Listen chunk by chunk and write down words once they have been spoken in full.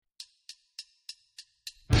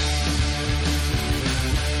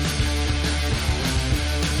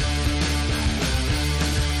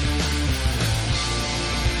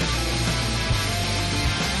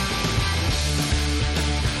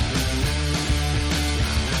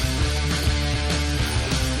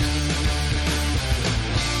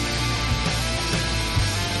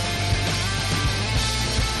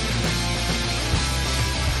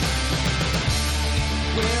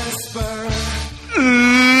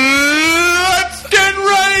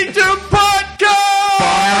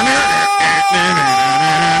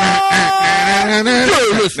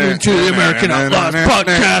to the American Outlaws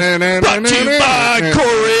podcast, brought to you by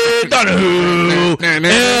Corey Donahue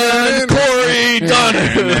and Corey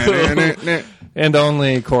Donahue. And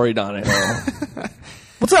only Corey Donahue.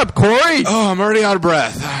 What's up, Corey? Oh, I'm already out of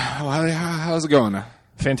breath. How's it going?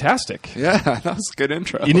 Fantastic. Yeah, that was a good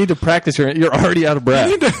intro. You need to practice you're already out of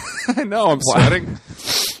breath. I know, I'm sweating.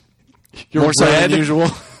 You're more red. than usual.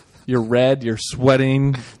 You're red, you're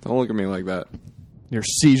sweating. Don't look at me like that. You're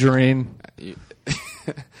seizuring.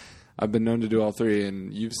 I've been known to do all three,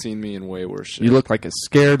 and you've seen me in way worse shit. You look like a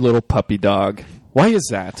scared little puppy dog. Why is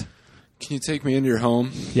that? Can you take me into your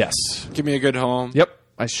home? Yes. Give me a good home. Yep,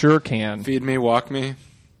 I sure can. Feed me, walk me.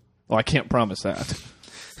 Well, I can't promise that.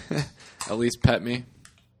 At least pet me.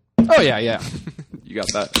 Oh, yeah. You got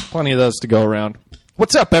that. Plenty of those to go around.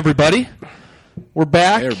 What's up, everybody? We're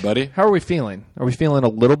back. Hey, everybody. How are we feeling? Are we feeling a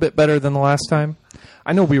little bit better than the last time?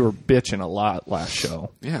 I know we were bitching a lot last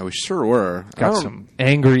show. Yeah, we sure were. Got some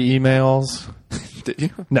angry emails. Did you?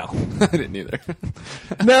 No. I didn't either.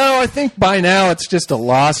 No, I think by now it's just a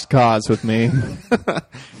lost cause with me.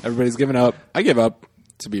 Everybody's given up. I gave up,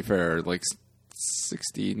 to be fair, like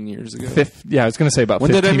 16 years ago. I was going to say about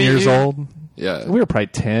When 15 did I meet years you? old. Yeah. We were probably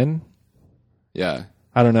 10. Yeah.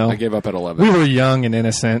 I don't know. I gave up at 11. We were young and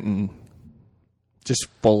innocent and just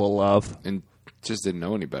full of love. And just didn't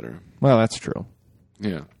know any better. Well, that's true.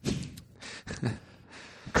 Yeah.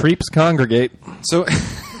 Creeps congregate. So,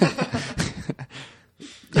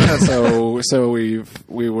 yeah. So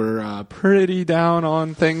we were pretty down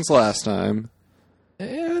on things last time,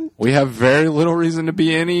 And we have very little reason to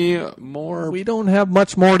be any more we don't have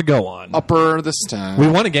much more to go on. upper this time. We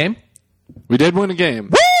won a game. We did win a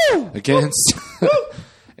game Woo! against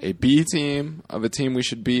a B team of a team we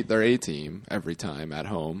should beat their A team every time at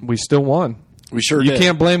home. We still won. We sure You did.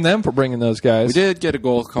 can't blame them for bringing those guys. We did get a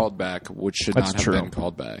goal called back, which should That's not have true. been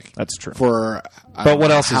called back. That's true. For But what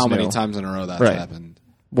else is how many new? times in a row that's Right. happened?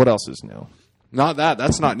 What else is new? Not that.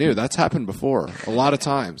 That's not new. That's happened before a lot of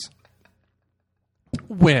times.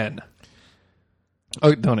 When?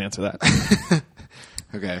 Oh, don't answer that.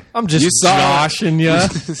 Okay. I'm just joshing you. You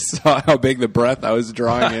saw how big the breath I was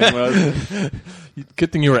drawing in was.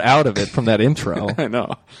 Good thing you were out of it from that intro. I know.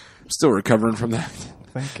 I'm still recovering from that.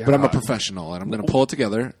 Thank God. But I'm a professional, and I'm going to pull it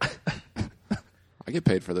together. I get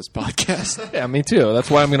paid for this podcast. Yeah, me too.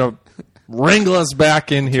 That's why I'm going to wrangle us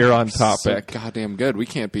back in here on So topic. goddamn good. We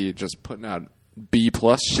can't be just putting out B+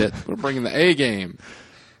 shit. We're bringing the A game.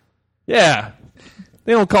 Yeah.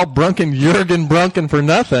 They don't call Brunken Jurgen Brunken for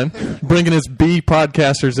nothing. Bringing his B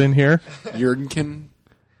podcasters in here. Jurgenkin.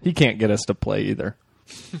 He can't get us to play either.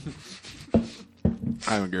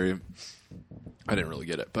 I agree. I didn't really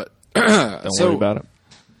get it, but Don't worry about it.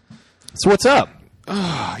 So what's up?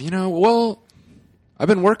 well, I've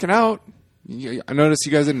been working out. I noticed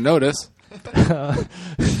you guys didn't notice.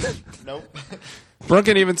 Nope.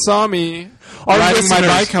 Brunken even saw me Our riding my listeners-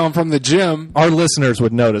 bike home from the gym. Our listeners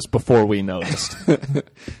would notice before we noticed.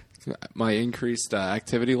 My increased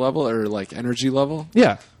activity level or like energy level.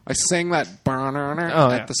 Yeah. I sang that yeah.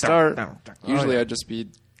 at the start. Oh, Usually yeah. I'd just be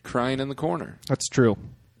crying in the corner. That's true.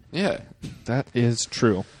 Yeah. That is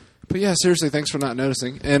true. But yeah, seriously, thanks for not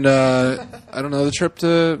noticing. And I don't know,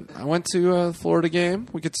 I went to the Florida game.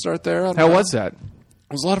 We could start there. How was that?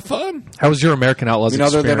 It was a lot of fun. How was your American Outlaws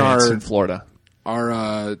other than experience our- in Florida?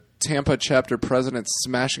 Our Tampa chapter president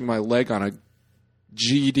smashing my leg on a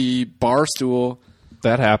GD bar stool.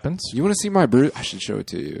 That happens. You want to see my bruise? I should show it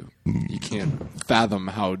to you. You can't fathom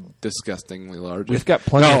how disgustingly large. We've got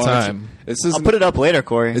plenty of time. This I'll put it up later,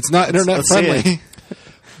 Corey. It's not internet Let's see friendly. it.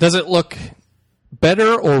 Does it look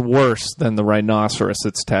better or worse than the rhinoceros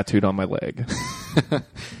that's tattooed on my leg?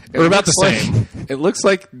 Or about the same? It looks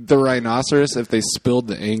like the rhinoceros if they spilled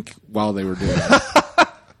the ink while they were doing it.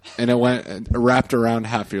 And it wrapped around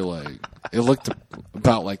half your leg. It looked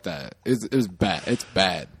about like that. It was bad. It's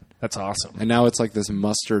bad. That's awesome. And now it's like this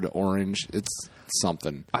mustard orange. It's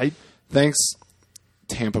something. Thanks,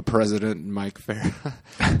 Tampa president Mike Fair.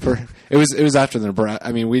 It was after the Nebraska.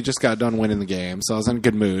 I mean, we just got done winning the game, so I was in a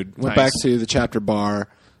good mood. Went back to the chapter bar.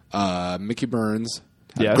 Mickey Burns.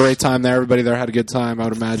 Had a great time there. Everybody there had a good time, I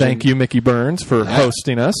would imagine. Thank you, Mickey Burns, for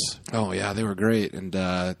hosting us. Oh, yeah, they were great. And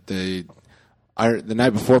the night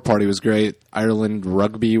before party was great. Ireland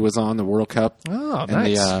rugby was on, the World Cup. Oh, and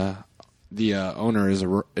nice. The owner is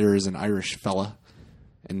an Irish fella.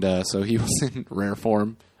 And so he was in rare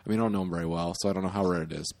form. I mean, I don't know him very well, so I don't know how rare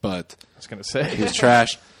it is. But I was going to say. he was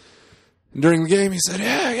trash. And during the game, he said,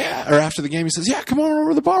 yeah. Or after the game, he says, yeah, come on over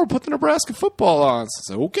to the bar. We'll put the Nebraska football on. So I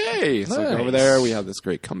said, okay. So I go over Nice. there. We have this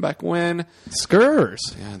great comeback win. Skurs.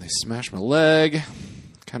 Yeah, they smashed my leg.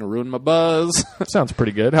 Kind of ruined my buzz. Sounds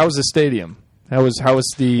pretty good. How was the stadium? How was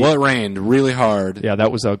the? Well, it rained really hard. Yeah,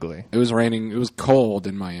 that was ugly. It was raining. It was cold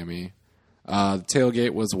in Miami. The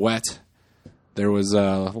tailgate was wet. There was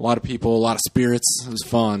a lot of people, a lot of spirits. It was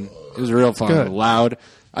fun. It was real fun. Good. Loud.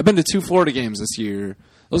 I've been to 2 Florida games this year.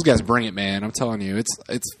 Those guys bring it, man. I'm telling you.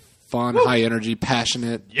 It's fun, high energy,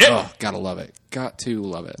 passionate. Yeah. Oh, gotta love it. Got to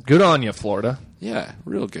love it. Good on you, Florida. Yeah,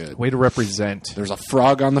 real good. Way to represent. There's a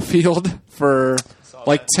frog on the field for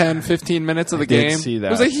like 10, 15 minutes of the game. See that.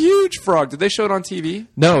 It was a huge frog. Did they show it on TV?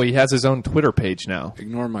 No, he has his own Twitter page now.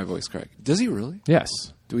 Ignore my voice crack. Does he really? Yes.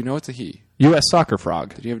 Do we know it's a he? U.S. Soccer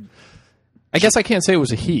Frog. Did he have I guess I can't say it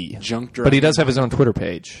was a he, junk but he does have his own Twitter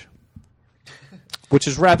page, which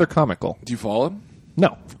is rather comical. Do you follow him?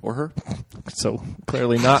 No. Or her? So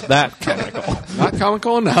clearly not that comical. Not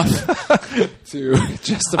comical enough to justify I'm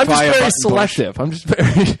just a very button selective. I'm just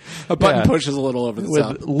very... push. A button push is a little over the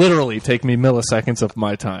top. Would literally take me milliseconds of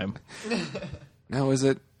my time. Now,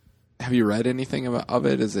 have you read anything of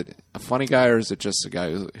it? Is it a funny guy, or is it just a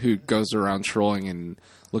guy who goes around trolling and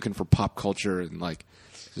looking for pop culture and like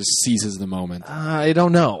just seizes the moment? I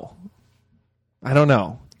don't know.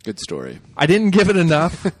 Good story. I didn't give it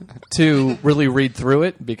enough to really read through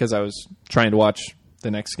it because I was trying to watch the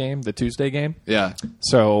next game, the Tuesday game. Yeah.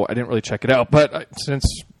 So I didn't really check it out. But since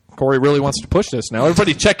Corey really wants to push this now,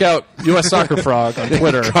 everybody check out U.S. Soccer Frog on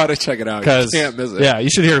Twitter. Gotta check it out. You can't miss it. Yeah, you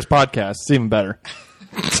should hear his podcast. It's even better.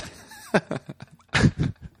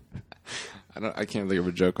 I can't think of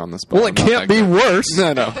a joke on this. Well, it can't be worse.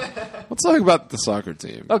 No. Let's talk about the soccer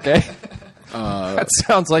team. Okay. That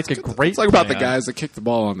sounds like a great Let's talk about the plan. guys that kick the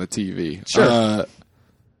ball on the TV. Sure. I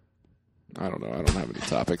don't know. I don't have any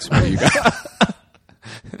topics for you guys.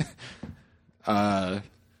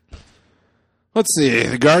 Let's see.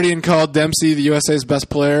 The Guardian called Dempsey the USA's best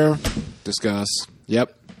player. Discuss.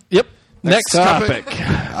 Yep. Next topic.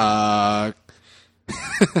 I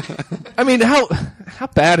mean, how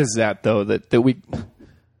bad is that though? That we.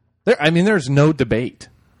 There's no debate.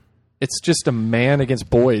 It's just a man against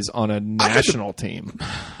boys on a national team.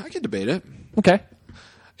 I can debate it. Okay.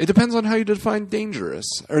 It depends on how you define dangerous.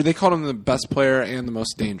 Or they called him the best player and the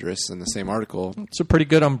most dangerous in the same article. It's a pretty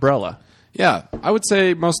good umbrella. Yeah. I would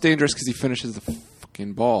say most dangerous because he finishes the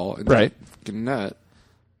fucking ball in the fucking net.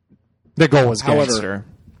 The goal was gangster.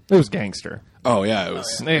 It was gangster. Oh, yeah. It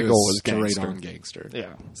was straight gangster. on gangster.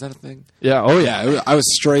 Yeah. Is that a thing? Yeah. Oh, yeah. Yeah. I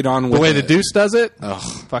was straight on with The way the Deuce does it? Ugh.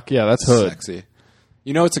 Fuck yeah, that's hood. Sexy.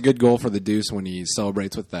 You know it's a good goal for the Deuce when he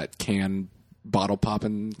celebrates with that can bottle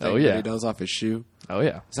popping thing that he does off his shoe. Oh,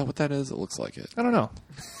 yeah. Is that what that is? It looks like it. I don't know.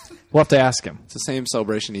 We'll have to ask him. It's the same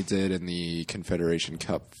celebration he did in the Confederation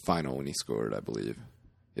Cup final when he scored, I believe.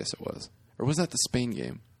 Yes, it was. Or was that the Spain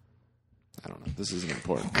game? I don't know. This isn't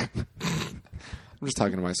important. I'm just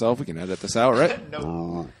talking to myself. We can edit this out, right?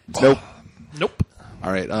 Nope.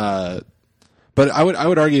 All right. But I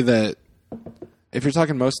would argue that if you're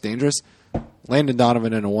talking most dangerous, Landon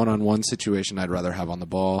Donovan in a one-on-one situation, I'd rather have on the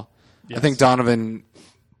ball. Yes. I think Donovan,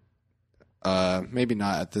 maybe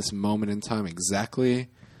not at this moment in time exactly,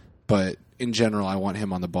 but in general, I want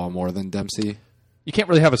him on the ball more than Dempsey. You can't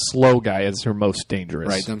really have a slow guy as your most dangerous.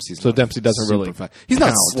 Right, Dempsey's so Dempsey doesn't really fast. He's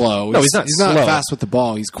not slow. No, he's not slow. Fast with the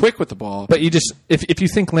ball. He's quick with the ball. But you just if you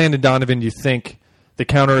think Landon Donovan, you think the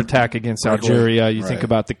counterattack against Algeria, you think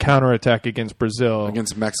about the counterattack against Brazil.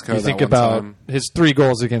 Against Mexico, you think about his 3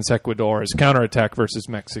 goals against Ecuador, his counterattack versus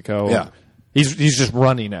Mexico. Yeah. He's just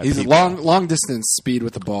running at He's long distance speed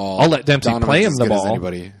with the ball. I'll let Dempsey play him the ball.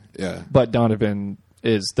 Anybody. Yeah. But Donovan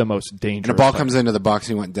is the most dangerous. And the ball comes into the box,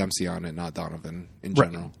 you want Dempsey on it, not Donovan in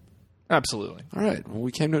general. Right. Absolutely. All right. Well,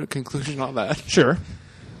 we came to a conclusion on that. Sure.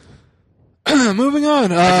 Moving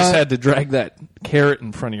on. I just had to drag that carrot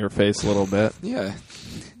in front of your face a little bit. Yeah.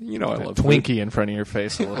 You know I love Twinkie food. in front of your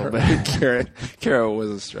face a little bit. Carrot was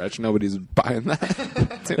a stretch. Nobody's buying that.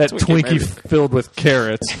 That Twinkie filled with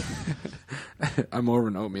carrots. I'm more of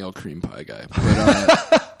an oatmeal cream pie guy.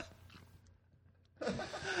 But,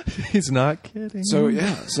 he's not kidding. So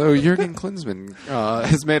Jurgen Klinsmann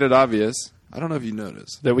has made it obvious. I don't know if you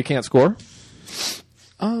noticed that we can't score.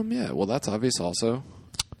 Yeah. Well, that's obvious. Also,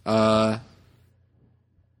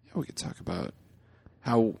 we could talk about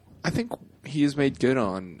how I think he has made good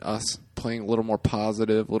on us playing a little more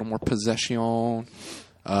positive, a little more possession.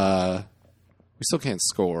 We still can't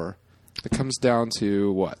score. It comes down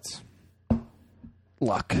to what?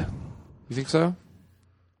 Luck. You think so?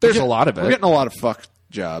 There's a lot of it. We're getting a lot of fuck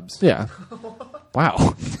jobs. Yeah.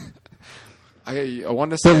 Wow. I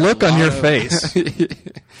wanted to say the look on your face.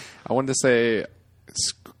 I wanted to say, I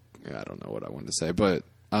don't know what I wanted to say, but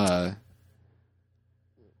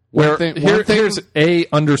here's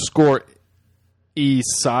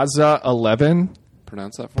A_Isaza11.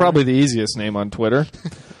 pronounce that for Probably me? the easiest name on Twitter.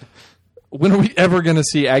 When are we ever going to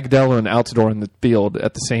see Agudelo and Altidore in the field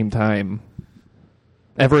at the same time?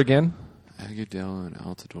 Ever again? Agudelo and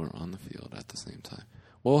Altidore on the field at the same time.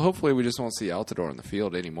 Well, hopefully we just won't see Altidore in the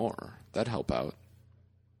field anymore. That'd help out.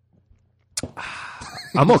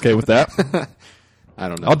 I'm okay with that. I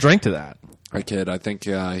don't know. I'll drink to that. I kid. I think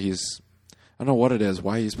he's... I don't know what it is.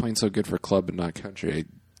 Why he's playing so good for club and not country.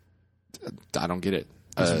 I don't get it.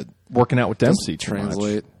 Working out with Dempsey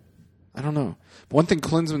translate. I don't know. One thing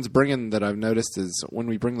Klinsman's bringing that I've noticed is when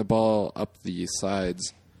we bring the ball up the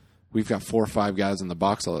sides, we've got 4 or 5 guys in the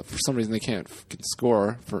box. For some reason, they can't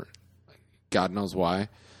score for God knows why.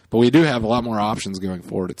 But we do have a lot more options going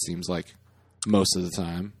forward, it seems like, most of the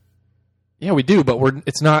time. Yeah, we do, but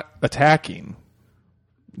it's not attacking.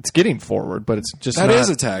 It's getting forward, but it's just that not. Is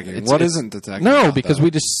attacking. What isn't attacking? No, because we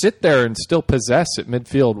just sit there and still possess at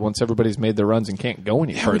midfield once everybody's made their runs and can't go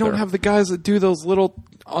any further. We don't have the guys that do those little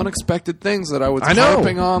unexpected things that I was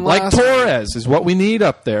harping on last like Torres is what we need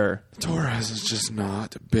up there. Torres is just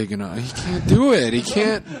not big enough. He can't do it. He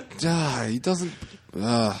can't. He doesn't.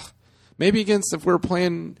 Maybe against if we're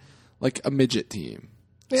playing like a midget team.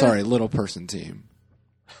 Yeah. Sorry, little person team.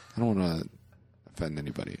 I don't want to offend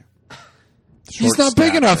anybody. He's not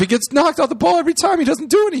big enough. He gets knocked off the ball every time. He doesn't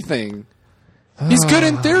do anything. He's good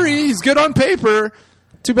in theory. He's good on paper.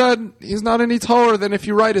 Too bad he's not any taller than if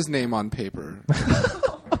you write his name on paper.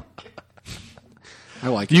 I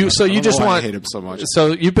like him. So you just want. I hate him so much.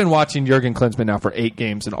 So you've been watching Jurgen Klinsmann now for 8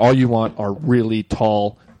 games, and all you want are really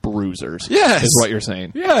tall bruisers. Yes, is what you're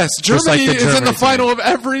saying. Yes, Germany is in the final of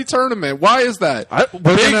every tournament. Why is that?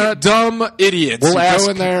 Big dumb idiots who go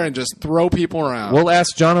in there and just throw people around. We'll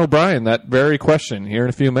ask John O'Brien that very question here in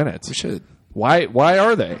a few minutes. We should. Why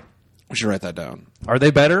are they? We should write that down. Are they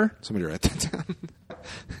better? Somebody write that down.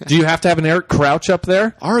 Do you have to have an Eric Crouch up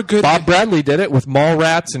there? Bob Bradley did it with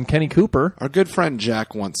Mallrats and Kenny Cooper. Our good friend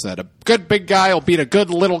Jack once said, a good big guy will beat a good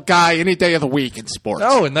little guy any day of the week in sports.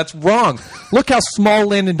 No, and that's wrong. Look how small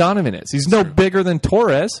Landon Donovan is. He's no bigger than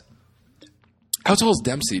Torres. How tall is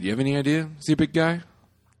Dempsey? Do you have any idea? Is he a big guy?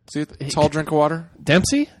 Is he a tall drink of water?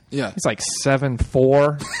 Dempsey? Yeah. He's like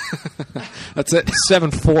 7'4". That's it?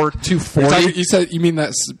 7'4", 240. You mean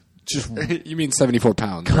that's just you mean 74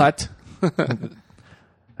 pounds. Cut. Right?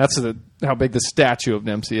 That's how big the statue of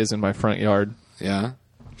Dempsey is in my front yard. Yeah.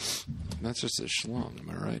 That's just a schlong, am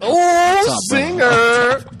I right? Oh,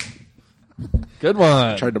 singer! Good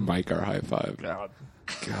one. Tried to mic our high five. God,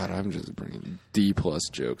 I'm just bringing D+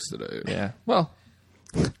 jokes today. Yeah. Well,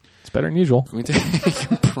 it's better than usual. Can we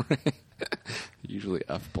take a break? Usually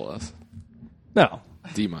F+. No.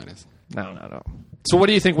 D-. No. So what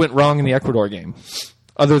do you think went wrong in the Ecuador game?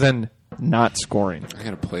 Other than not scoring. I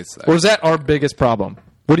got to place that. Or is that our biggest problem?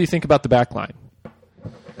 What do you think about the back line?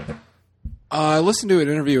 I listened to an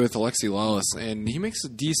interview with Alexi Lawless, and he makes a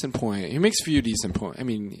decent point. He makes a few decent points. I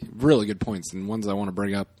mean, really good points, and ones I want to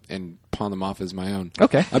bring up and pawn them off as my own.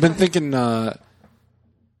 Okay. I've been thinking...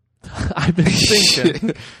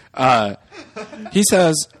 he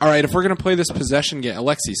says, all right, if we're going to play this possession game...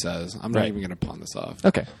 Alexi says, I'm not even going to pawn this off.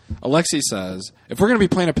 Okay. Alexi says, if we're going to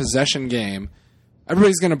be playing a possession game,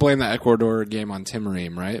 everybody's going to blame that Ecuador game on Tim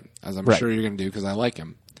Ream, right? As I'm sure you're going to do, because I like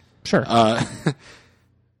him. Sure.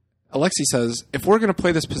 Alexi says, if we're going to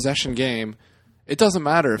play this possession game, it doesn't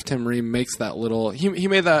matter if Tim Ream makes that little... He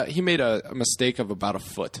made a mistake of about a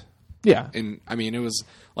foot. Yeah. It was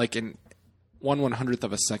like in 1/100th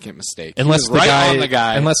of a second mistake. Unless the guy he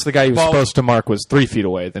was Well, supposed to mark was 3 feet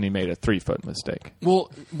away, then he made a 3-foot mistake.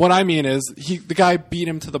 Well, what I mean is the guy beat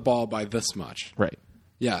him to the ball by this much. Right.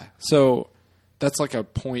 Yeah. So that's like a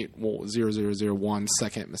 0.0001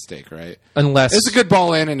 second mistake, right? Unless it's a good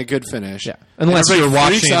ball in and a good finish. Yeah. Unless you're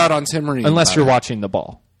watching out on Tim Ream. Unless you're watching the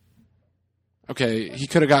ball. Okay, he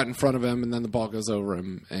could have got in front of him, and then the ball goes over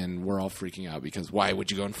him, and we're all freaking out because why would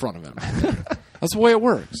you go in front of him? That's the way it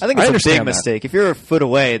works. I think it's a big mistake. If you're a foot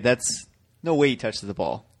away, that's no way you touch the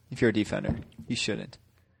ball. If you're a defender, you shouldn't.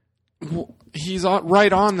 Well, he's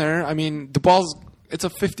right on there. I mean, the ball's it's a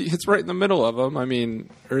 50. It's right in the middle of him. I mean,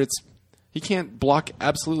 he can't block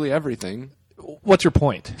absolutely everything. What's your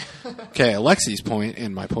point? Okay, Alexi's point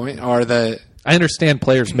and my point are that I understand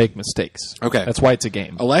players make mistakes. Okay. That's why it's a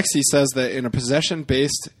game. Alexi says that in a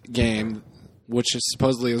possession-based game, which is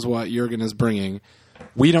supposedly is what Jurgen is bringing,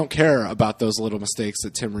 we don't care about those little mistakes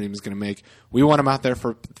that Tim Ream is going to make. We want him out there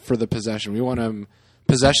for the possession. We want him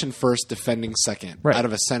possession first, defending second, out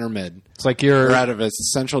of a center mid. It's like you're out of a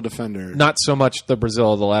central defender. Not so much the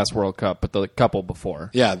Brazil of the last World Cup, but the couple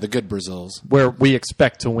before. Yeah, the good Brazils. Where we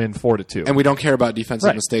expect to win 4-2. And we don't care about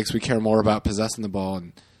defensive mistakes. We care more about possessing the ball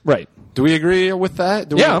and Right. Do we agree with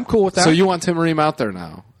that? I'm cool with that. So you want Tim Ream out there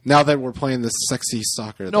now? Now that we're playing this sexy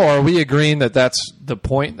soccer. No, are we agreeing that that's the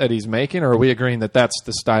point that he's making, or are we agreeing that that's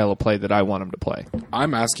the style of play that I want him to play?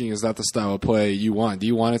 I'm asking, is that the style of play you want? Do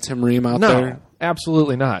you want a Tim Ream out No, there?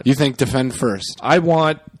 absolutely not. You think defend first? I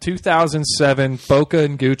want 2007 Boca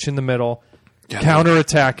and Gooch in the middle,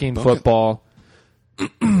 counter-attacking football,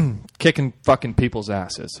 kicking fucking people's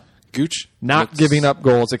asses. Gooch? Not giving up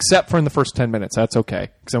goals, except for in the first 10 minutes. That's okay,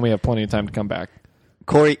 because then we have plenty of time to come back.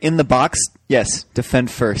 Corey, in the box, yes, defend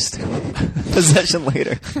first. Possession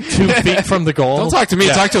later. 2 feet from the goal. Don't talk to me.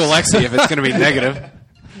 Yeah. Talk to Alexi if it's going to be negative.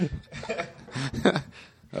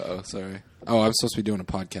 Uh-oh, sorry. Oh, I'm supposed to be doing a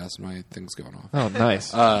podcast. My thing's going off. Oh,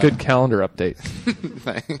 nice. Good calendar update.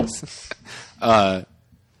 Thanks.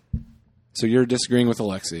 So you're disagreeing with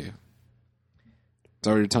Alexi. Is that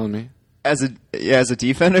what you're telling me? As a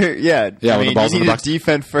defender, yeah. Yeah, I when mean, the ball's you in need the box. to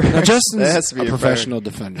defend first. Now, Justin's That has to be a professional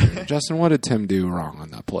defender. Justin, what did Tim do wrong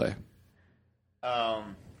on that play?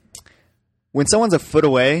 When someone's a foot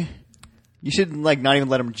away, you should not even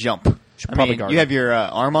let him jump. probably guard you him. have your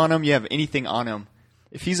arm on him. You have anything on him.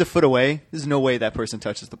 If he's a foot away, there's no way that person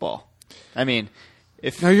touches the ball. I mean,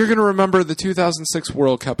 if now you're going to remember the 2006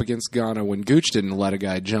 World Cup against Ghana when Gooch didn't let a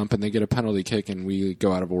guy jump and they get a penalty kick and we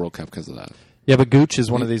go out of a World Cup because of that. Yeah, but Gooch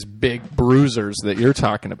is one of these big bruisers that you're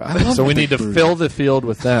talking about. So we need to fill the field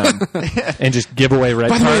with them and just give away red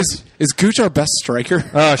By the way, cards. is Gooch our best striker?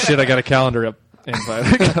 Oh, shit, I got a calendar up. Invite.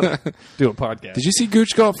 I gotta do a podcast. Did you see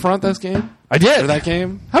Gooch go up front this game? I did. Or that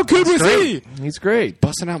game? How good was he? He's great.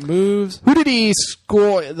 Busting out moves. Who did he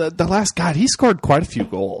score? The last guy, he scored quite a few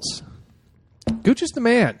goals. Gooch is the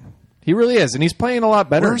man. He really is, and he's playing a lot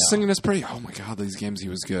better We're now. singing his praise. Oh, my God, these games he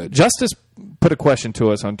was good. Justice put a question to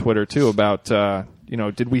us on Twitter, too, about,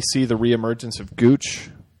 did we see the reemergence of Gooch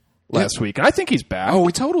last week? And I think he's back. Oh,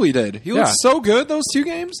 we totally did. He looked so good those 2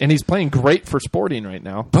 games. And he's playing great for Sporting right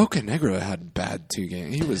now. Boca Negra had bad 2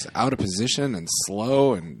 games. He was out of position and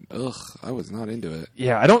slow, and I was not into it.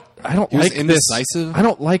 Yeah, I don't He was like indecisive. this. I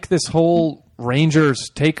don't like this whole Rangers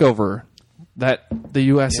takeover that the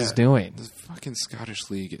U.S. is doing. The fucking Scottish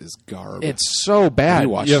League is garbage. It's so bad. Have you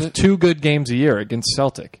watched have it? 2 good games a year against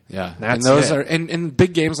Celtic. Yeah, That's and those it. are and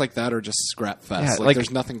big games like that are just scrap fest. Yeah, like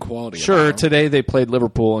there's nothing quality. Sure, about them. today they played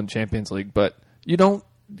Liverpool in Champions League, but you don't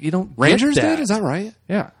Rangers get that. did. Is that right?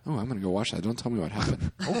 Yeah. Oh, I'm gonna go watch that. Don't tell me what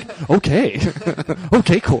happened. Okay.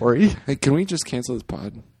 Okay, Corey. Hey, can we just cancel this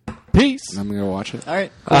pod? Peace. I'm gonna go watch it. all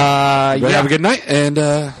right, Have a good night and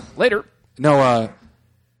Later. no.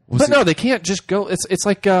 But no, they can't just go. It's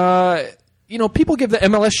like people give the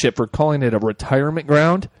MLS shit for calling it a retirement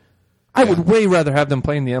ground. I would way rather have them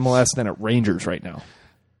playing the MLS than at Rangers right now.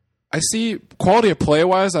 I see quality of play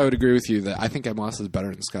wise. I would agree with you that I think MLS is better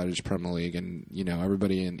than Scottish Premier League, and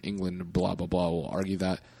everybody in England, blah blah blah, will argue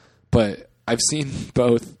that. But I've seen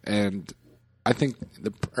both, and I think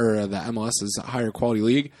the MLS is a higher quality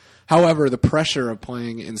league. However, the pressure of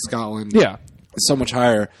playing in Scotland, is so much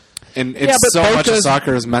higher, and it's so much of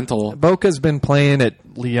soccer is mental. Boca's been playing at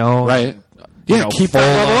Lyon, Right? Yeah, keep that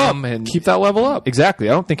level up. And Keep that level up. Exactly.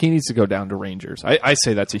 I don't think he needs to go down to Rangers. I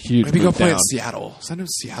say that's a huge Maybe go move play down. at Seattle. Send him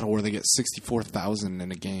to Seattle where they get 64,000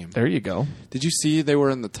 in a game. There you go. Did you see they were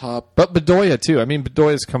in the top? But Bedoya, too. I mean,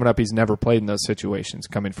 Bedoya's coming up. He's never played in those situations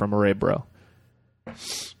coming from Arabro.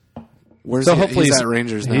 Where's So he? hopefully He's at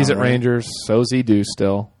Rangers now. He's at right? Rangers. So's Edu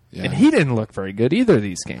still. Yeah. And he didn't look very good either of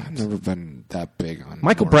these games. I've never been that big on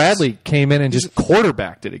Michael Morris. Bradley came in and just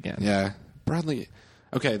quarterbacked it again. Yeah, Bradley.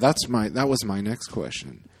 Okay, that was my next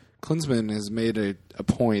question. Klinsmann has made a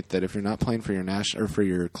point that if you're not playing for your national or for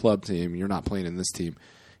your club team, you're not playing in this team.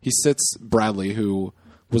 He sits Bradley, who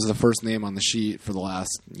was the first name on the sheet for the last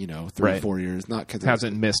 3 or 4 years. Not because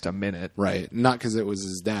Hasn't missed a minute. right, not because it was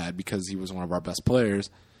his dad, because he was one of our best players,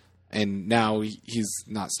 and now he's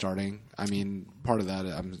not starting. I mean, part of that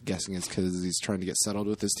I'm guessing is because he's trying to get settled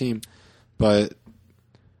with his team, but.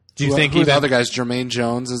 Do you think who are the even other guys? Jermaine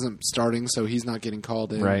Jones isn't starting, so he's not getting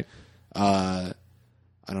called in. right? I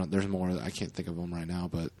don't. There's more. I can't think of them right now,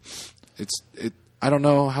 but I don't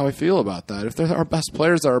know how I feel about that. If they're our best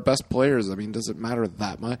players, they're our best players. I mean, does it matter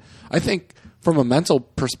that much? I think from a mental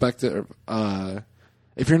perspective,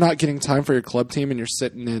 if you're not getting time for your club team and you're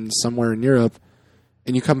sitting in somewhere in Europe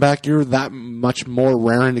and you come back, you're that much more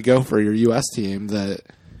raring to go for your U.S. team that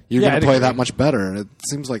you're going to play that much better. It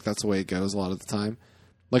seems like that's the way it goes a lot of the time.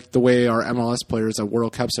 Like the way our MLS players at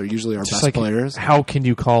World Cups are usually our best players. How can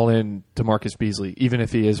you call in DeMarcus Beasley, even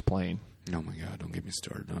if he is playing? Oh, my God. Don't get me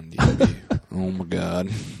started on DB. Oh, my God.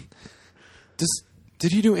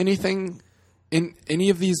 Did he do anything in any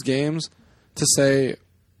of these games to say,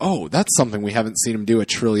 oh, that's something we haven't seen him do a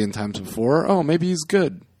trillion times before? Oh, maybe he's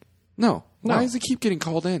good. No. Why does he keep getting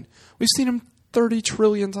called in? We've seen him 30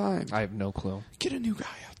 trillion times. I have no clue. Get a new guy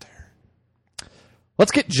out there.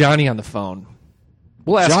 Let's get Johnny on the phone.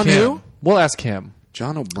 We'll ask John him. who? We'll ask him.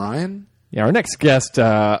 John O'Brien? Yeah, our next guest,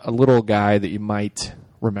 a little guy that you might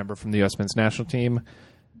remember from the U.S. men's national team.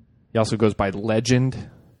 He also goes by Legend,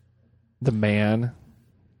 the man,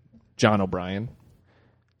 John O'Brien.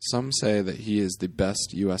 Some say that he is the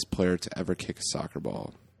best U.S. player to ever kick a soccer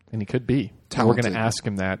ball. And he could be. Talented. We're going to ask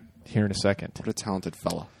him that here in a second. What a talented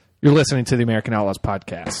fella. You're listening to the American Outlaws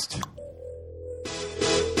podcast.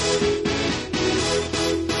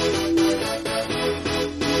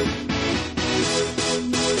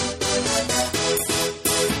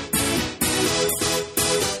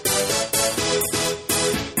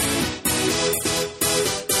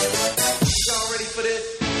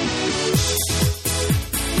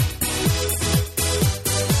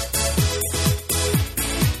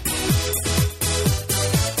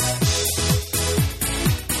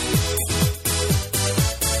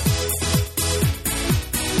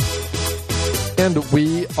 And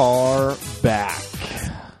we are back.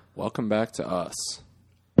 Welcome back to us.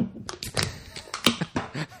 That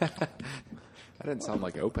didn't sound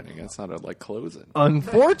like opening. It sounded like closing.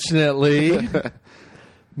 Unfortunately,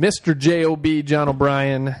 Mr. J.O.B. John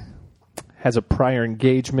O'Brien has a prior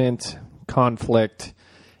engagement, conflict,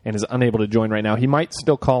 and is unable to join right now. He might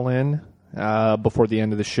still call in before the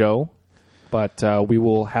end of the show, but we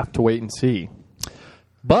will have to wait and see.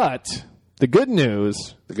 But the good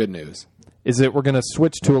news is that we're going to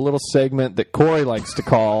switch to a little segment that Corey likes to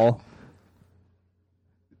call.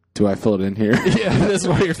 Do I fill it in here? Yeah, this is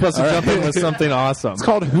where you're supposed to jump in with something awesome. It's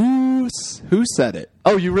called Who Said It?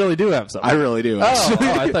 Oh, you really do have something? I really do. Oh,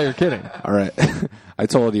 I thought you were kidding. All right. I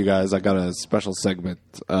told you guys I got a special segment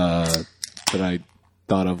that I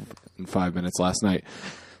thought of in 5 minutes last night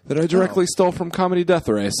that I directly stole from Comedy Death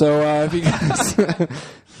Ray. So if you guys...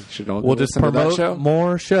 should all we'll just promote show.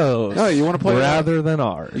 More shows. No, you want to play rather than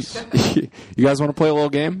ours. You guys want to play a little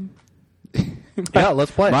game? Yeah,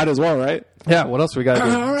 let's play. Might as well, right? Yeah. What else we got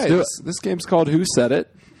to do? All right. Do this game's called Who Said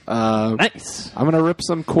It. Nice. I'm gonna rip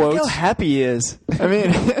some quotes. Look how happy he is. I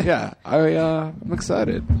mean, yeah. I'm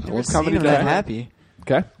excited. I love Comedy him that happy.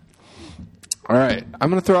 Okay. All right. I'm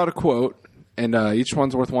gonna throw out a quote, and each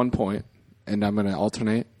one's worth 1 point, and I'm gonna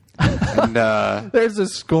alternate. And there's a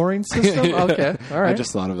scoring system. Okay, all right. I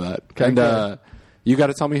just thought of that. Okay, and you got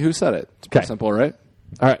to tell me who said it. It's pretty simple, right?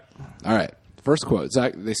 All right. First quote,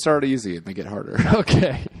 Zach. They start easy and they get harder.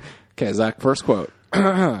 Okay, Zach. First quote.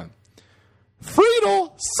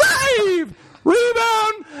 Friedel, save,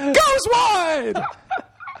 rebound, goes wide.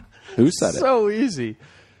 Who said it? So easy,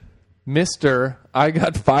 Mister. I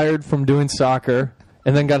got fired from doing soccer.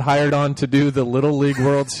 And then got hired on to do the Little League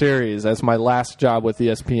World Series as my last job with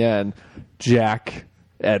ESPN, Jack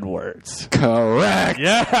Edwards. Correct.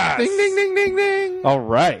 Yes. Ding, ding, ding, ding, ding. All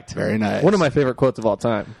right. Very nice. One of my favorite quotes of all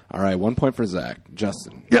time. All right, 1 point for Zach.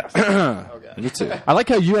 Justin. Yes. Okay. Me too. I like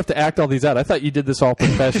how you have to act all these out. I thought you did this all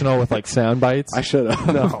professional with like sound bites. I should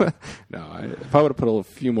have. No. If I would have put a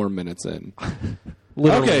few more minutes in.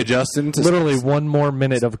 Literally, okay, Justin. Literally 1 more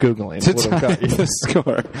minute of Googling. To tie the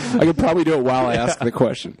score. I could probably do it while I ask the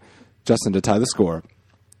question. Justin, to tie the score,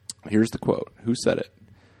 here's the quote. Who said it?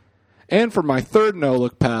 And for my third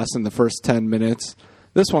no-look pass in the first 10 minutes,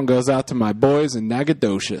 this one goes out to my boys in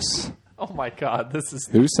Nagadocious. Oh, my God. This is...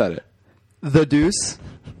 Who said it? The Deuce.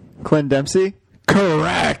 Clint Dempsey.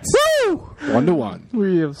 Correct. Woo! 1-1.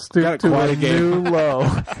 We have stooped to a new low.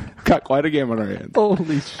 Got quite a game on our hands.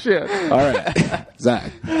 Holy shit. All right.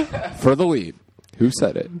 Zach, for the lead, who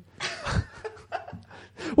said it?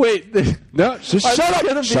 Wait. No, just shut up.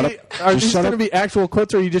 Shut up. Are these going to be actual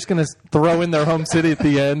quotes, or are you just going to throw in their home city at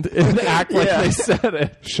the end and act like they said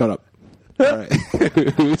it? Shut up. All right.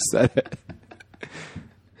 Who said it?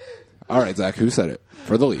 All right, Zach, who said it?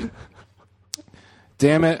 For the lead.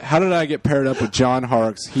 Damn it. How did I get paired up with John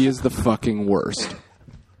Harkes? He is the fucking worst.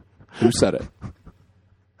 Who said it?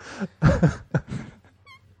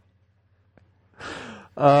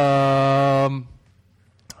 I'm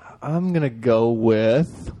going to go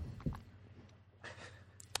with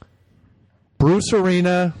Bruce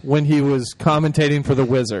Arena when he was commentating for the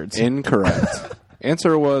Wizards. Incorrect.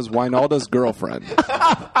 Answer was Wijnaldum's girlfriend.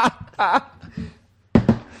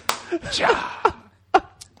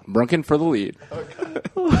 Brunken for the lead.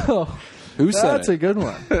 Who said That's it? a good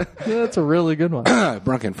one. That's a really good one.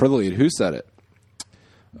 Brunken for the lead. Who said it?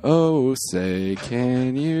 Oh, say,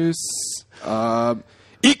 can you...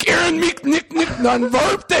 Ik ehren mich nicht non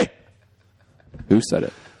verbte. Who said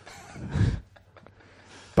it?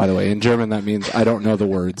 By the way, in German that means I don't know the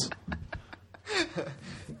words.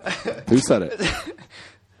 Who said it?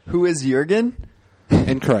 Who is Jurgen?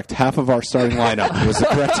 Incorrect. Half of our starting lineup was the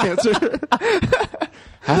correct answer.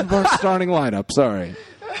 Half of our starting lineup. Sorry.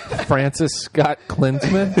 Francis Scott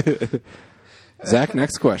Klinsmann. Zach,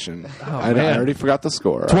 next question. I already forgot the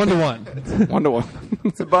score. It's 1-1. 1-1.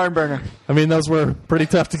 It's a barn burner. I mean, those were pretty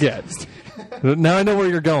tough to get. Now I know where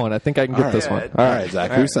you're going. I think I can get this one. All right,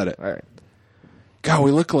 Zach. Who said it? All right. God,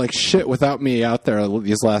 we look like shit without me out there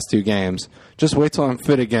these last 2 games. Just wait till I'm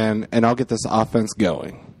fit again, and I'll get this offense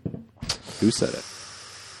going. Who said it?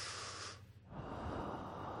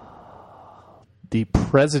 The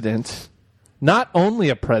president, not only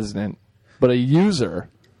a president, but a user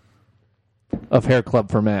of Hair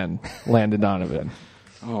Club for Men, Landon Donovan.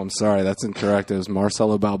 Oh, I'm sorry. That's incorrect. It was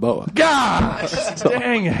Marcelo Balboa. Gosh,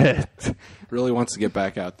 dang it. Really wants to get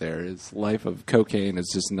back out there. His life of cocaine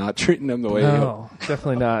is just not treating him the way No,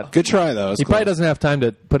 definitely not. Good try, though. He probably doesn't have time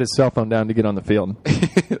to put his cell phone down to get on the field.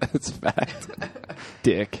 That's a fact.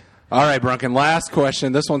 Dick. All right, Brunken, last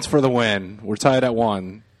question. This one's for the win. We're tied at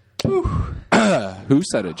 1. Who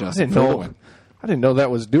said it, Justin? I didn't know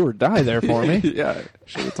that was do or die there for me. Yeah,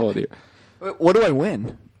 should have told you. What do I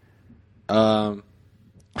win? I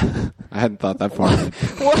hadn't thought that far.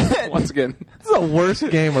 What? Once again. This is the worst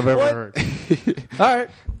game I've ever heard.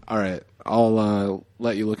 All right. I'll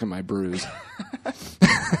let you look at my bruise.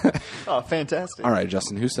 Oh, fantastic. All right,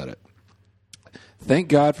 Justin, who said it? Thank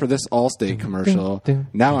God for this Allstate commercial.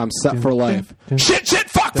 Now I'm set for life. Shit,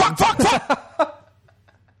 fuck.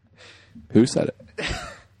 Who said it?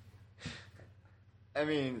 I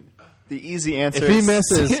mean, the easy answer If he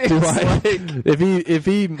misses, if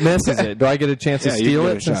he misses it, do I get a chance to Yeah, you steal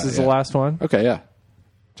get a it since shot, it's yeah. the last one? Okay, yeah.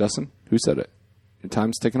 Justin, who said it? Your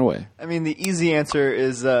time's ticking away. I mean, the easy answer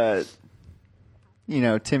is,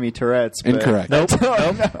 Timmy Tourette's. But Incorrect. Nope.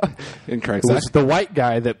 Incorrect. It was the white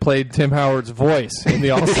guy that played Tim Howard's voice in the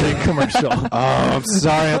Allstate commercial. Oh, I'm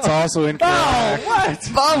sorry. It's also incorrect. What?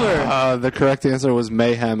 Bummer. The correct answer was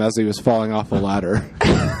Mayhem as he was falling off a ladder.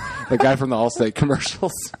 The guy from the Allstate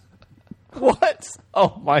commercials. What?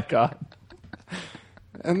 Oh, my God.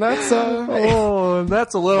 And that's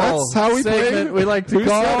that's a little That's how we segment play. we like to Who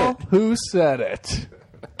call said it? Who Said It?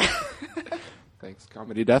 Thanks,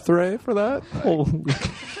 Comedy Death Ray, for that. Holy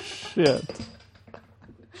shit.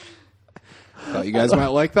 Thought you guys might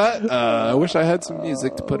like that. I wish I had some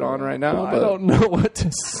music to put on right now. I But don't know what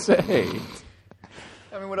to say.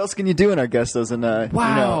 I mean, what else can you do when our guest doesn't,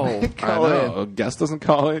 Wow. I call in? know. A guest doesn't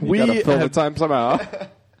call in. You We gotta fill the have- time somehow.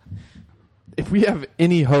 If we have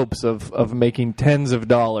any hopes of making tens of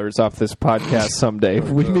dollars off this podcast someday,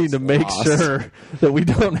 we need to make sure that we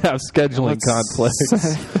don't have scheduling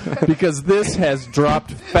conflicts. Because this has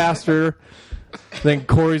dropped faster than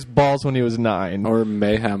Corey's balls when he was 9. Or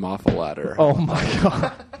Mayhem off a ladder. Oh, my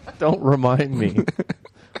God. Don't remind me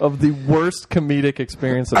of the worst comedic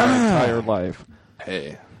experience of my entire life.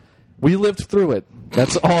 Hey. We lived through it.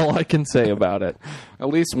 That's all I can say about it. At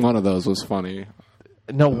least one of those was funny.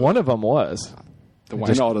 No, one of them was. The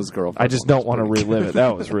Wijnaldum's girlfriend. I just don't want to relive it.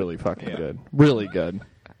 That was really fucking good. Really good.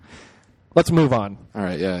 Let's move on. All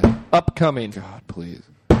right, yeah. Upcoming God, please.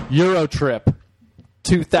 Euro trip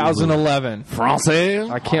 2011. Francais.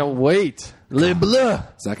 I can't wait. Le bleu.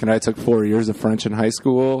 Zach and I took 4 years of French in high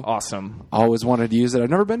school. Awesome. Always wanted to use it. I've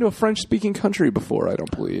never been to a French-speaking country before, I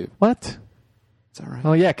don't believe. What? Is that right?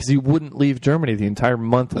 Oh, yeah, because you wouldn't leave Germany the entire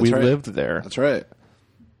month we right. lived there. That's right.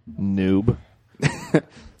 Noob.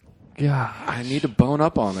 God. I need to bone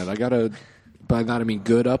up on it. I got to, by that I mean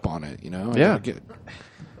good up on it, you know? I Yeah. gotta get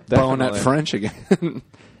bone at Definitely. French again.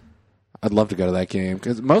 I'd love to go to that game,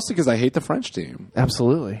 mostly because I hate the French team.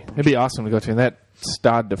 Absolutely. It'd be awesome to go to. And that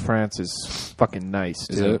Stade de France is fucking nice,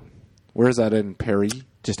 too. Is it? Where is that in Paris?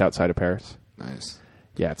 Just outside of Paris. Nice.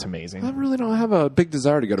 Yeah, it's amazing. I really don't have a big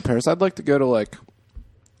desire to go to Paris. I'd like to go to, like,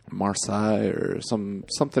 Marseille or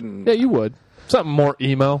something. Yeah, you would. Something more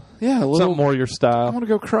emo. Yeah, a little Something more your I style. want to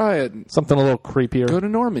go cry it. Something a little creepier. Go to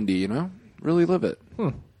Normandy, you know? Really live it.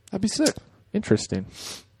 That'd be sick. Interesting.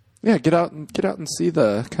 Yeah, get out and see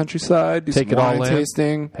the countryside, do Take some it all wine in.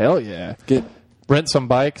 tasting, Hell yeah. get Rent some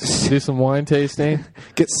bikes, do some wine tasting,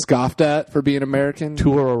 scoffed at for being American.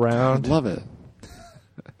 tour I'd around. love it.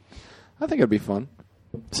 I think it'd be fun.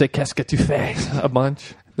 Say qu'est-ce que tu fais a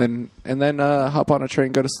bunch. Then hop on a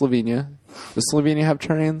train, go to Slovenia. Does Slovenia have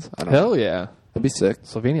trains? I don't know. Hell yeah. That'd be sick.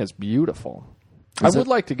 Slovenia is beautiful. Is I would it?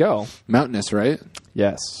 like to go. Mountainous, right?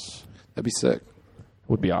 Yes. That'd be sick.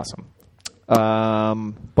 Would be awesome.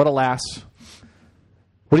 But alas,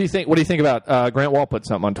 what do you think? What do you think about Grant Wall put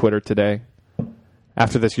something on Twitter today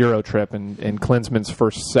after this Euro trip and Klinsmann's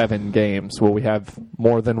first 7 games? Will we have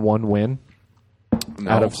more than one win?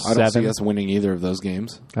 out of I don't 7. see us winning either of those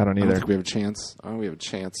games. I don't I either. don't think we have a chance. We have a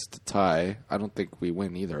chance to tie. I don't think we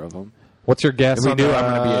win either of them. What's your guess? If we on do, the,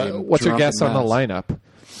 I'm gonna be a what's your drunken guess on the mess. lineup?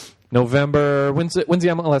 November. When's the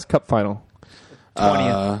MLS Cup final?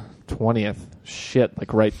 20th. 20th. Shit,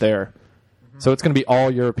 like right there. So it's going to be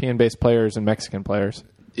all European-based players and Mexican players.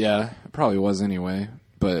 Yeah, it probably was anyway.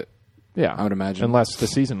 But Yeah, I would imagine. unless the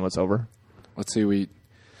season was over. Let's see. We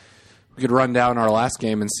could run down our last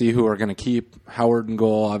game and see who we're going to keep. Howard in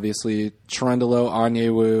goal, obviously. Cherundolo,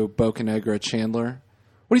 Onyewu, Bocanegra, Chandler.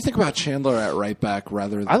 What do you think about Chandler at right back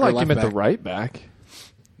rather than I like left him at back? the right back.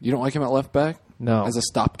 You don't like him at left back? No. As a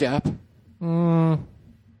stopgap? No.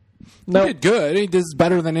 He did good. He does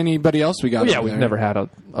better than anybody else we got. Yeah, over we've there. never had a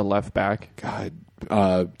left back. God,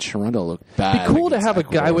 Cherundolo looked bad. It'd be cool to against have a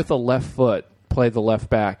Ecuador. guy with a left foot play the left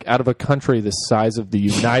back out of a country the size of the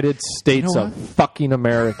United States know of fucking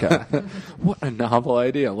America. What a novel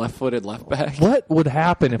idea. Left-footed left back. What would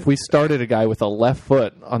happen if we started a guy with a left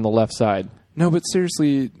foot on the left side? No, but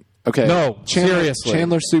seriously. Okay. No, seriously.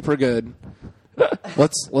 Chandler's super good.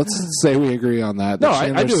 Let's say we agree on that. No, I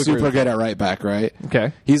Chandler's do agree super with good at right back, right?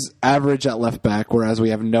 Okay. He's average at left back, whereas we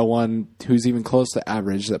have no one who's even close to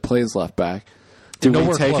average that plays left back. Do we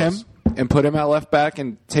Nowhere take close. him and put him at left back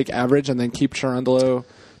and take average and then keep Cherundolo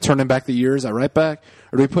turning back the years at right back?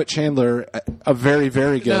 Or do we put Chandler, a very,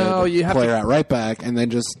 very good No, you have player to- at right back, and then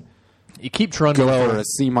just You keep go for Trundolo. a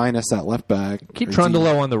C- at left back? Keep or D?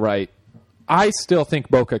 Trundolo on the right. I still think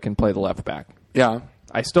Boca can play the left back. Yeah.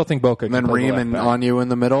 I still think Boca And can then play Ream the and left back. Onyu in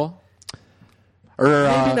the middle? Or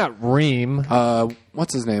Maybe not Ream.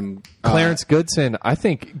 what's his name? Clarence Goodson. I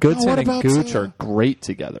think Goodson what and about, Gooch are great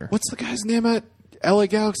together. What's the guy's name at LA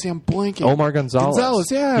Galaxy? I'm blanking. Omar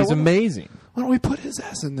Gonzalez. Yeah. He's why- amazing. Why don't we put his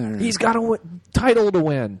ass in there? He's got a title to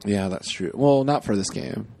win. Yeah, that's true. Well, not for this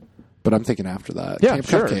game, but I'm thinking after that. Yeah, Camp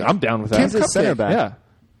sure. Cupcake. I'm down with that. Camp He's a center Cupcake. back. Yeah.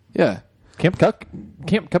 Yeah. Camp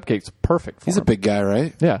Cupcake's perfect for He's him. a big guy,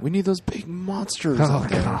 right? Yeah. We need those big monsters Oh, out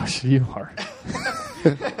there. gosh. You are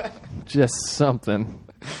just something.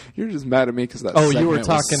 You're just mad at me because that Oh, you segment were was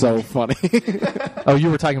talking- so funny. Oh, you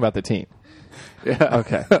were talking about the team. Yeah.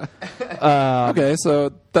 Okay. Okay,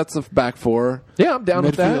 so that's the back four. Yeah, I'm down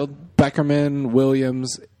with that. Midfield, Beckerman,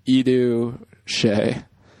 Williams, Edu, Shea.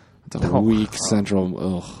 That's a Oh. weak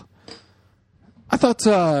central. Ugh. I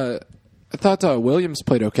thought Williams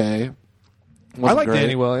played okay. I Wasn't like great.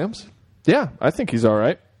 Danny Williams. Yeah, I think he's all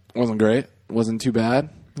right. Wasn't great. Wasn't too bad.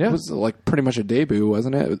 Yeah. It was like pretty much a debut,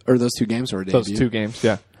 wasn't it? Or those two games were a debut. Those 2 games,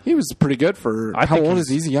 yeah. He was pretty good for. I How think old he's- is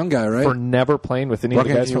he? He's a young guy, right? For never playing with any of the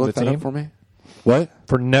Bucket, guys can you from the look that up team. for me? What?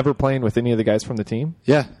 For never playing with any of the guys from the team.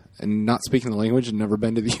 Yeah, and not speaking the language and never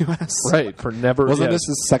been to the U.S. Right. For never. Wasn't yes. this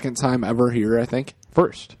his second time ever here? I think.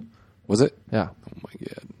 first? Was it? Yeah. Oh my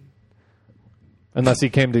god. Unless he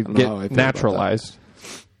came to know get how I feel about naturalized.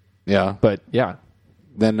 Yeah. But yeah,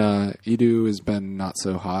 Then Edu has been not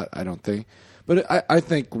so hot, I don't think. But I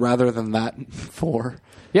think rather than that, four.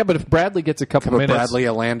 yeah. But if Bradley gets a couple Put minutes, Bradley,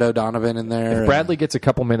 Orlando, Donovan in there. if Bradley gets a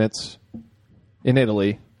couple minutes in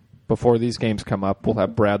Italy before these games come up, we'll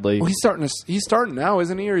have Bradley. Well, he's starting now,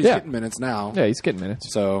 isn't he? Or he's Yeah. getting minutes now. Yeah, he's getting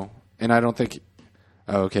minutes. So, and I don't think.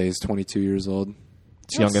 Oh, okay, he's 22 years old.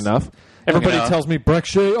 It's young enough. Everybody enough. tells me Breck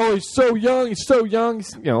Shea, oh, he's so young. He's so young.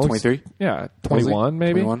 He's, 23? Yeah, 21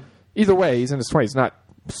 maybe. 21? Either way, he's in his 20s. He's not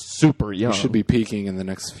super young. He should be peaking in the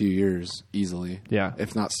next few years easily. Yeah.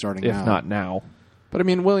 If not starting if now. not now. But I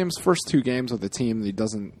mean, Williams' first 2 games with the team, he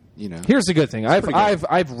doesn't, Here's the good thing. pretty good.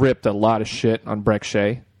 I've ripped a lot of shit on Breck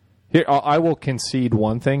Shea. Here, I will concede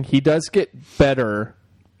one thing. He does get better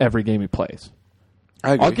every game he plays.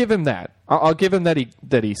 I agree. I'll give him that. I'll give him that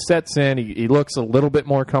he sets in. He looks a little bit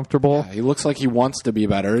more comfortable. He looks like he wants to be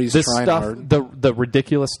better. He's This trying stuff, hard. the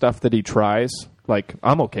ridiculous stuff that he tries, like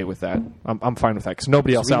I'm okay with that. I'm fine with that because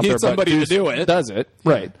nobody else We out need there somebody but to do it. does it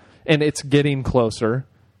right, and it's getting closer.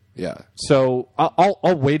 Yeah. So I'll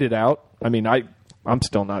wait it out. I mean, I'm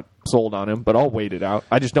still not sold on him, but I'll wait it out.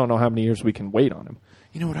 I just don't know how many years we can wait on him.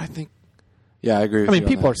 You know what I think? Yeah, I agree with I mean, you on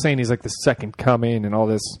people that. are saying he's like the second coming and all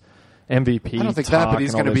this MVP. I don't think that, talk but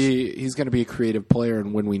he's and going to all be a creative player,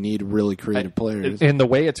 and when we need really creative players, this. In the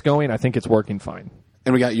way it's going, I think it's working fine.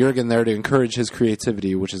 and we got Jurgen there to encourage his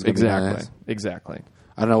creativity, which is going to be nice. Exactly.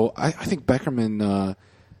 I don't know. I think Beckerman,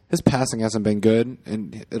 his passing hasn't been good,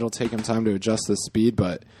 and it'll take him time to adjust the speed.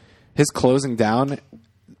 But his closing down,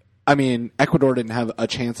 I mean, Ecuador didn't have a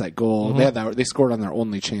chance at goal. They had that. They scored on their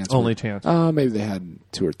only chance. Only chance. Maybe they had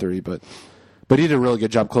 2 or 3, but he did a really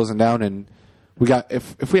good job closing down. And we got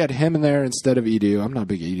if we had him in there instead of Edu, I'm not a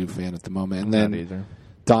big Edu fan at the moment. And Not then either.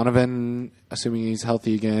 Donovan, assuming he's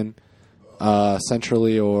healthy again,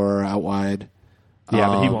 centrally or out wide. Yeah,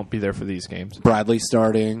 but he won't be there for these games. Bradley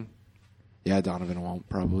starting. Yeah, Donovan won't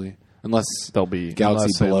probably. Unless They'll be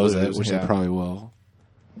Galaxy blows lose, it, which they probably will.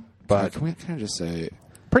 But can I just say...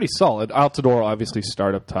 Pretty solid. Altidore will obviously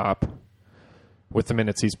start up top with the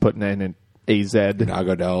minutes he's putting in AZ.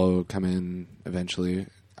 Agudelo will come in eventually.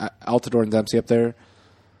 Altidore and Dempsey up there,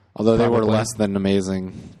 although they were less than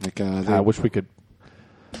amazing. I wish we could...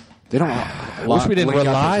 They don't. I wish we didn't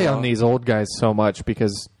rely on these old guys so much,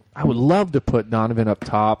 because I would love to put Donovan up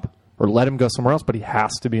top or let him go somewhere else, but he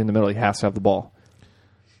has to be in the middle. He has to have the ball.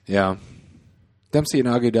 Yeah. Dempsey and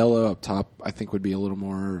Agudelo up top, I think, would be a little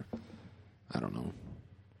more... I don't know.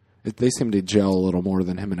 They seem to gel a little more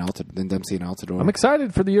than him and than Dempsey and Altidore. I'm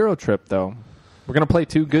excited for the Euro trip, though. We're going to play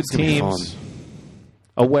two good teams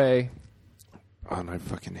away. Oh, and I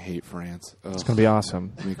fucking hate France. Ugh. It's going to be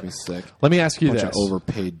awesome. Make me sick. Let me ask you this. Of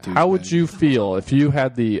overpaid dudes. How would you feel if you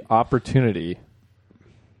had the opportunity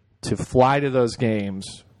to fly to those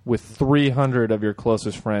games with 300 of your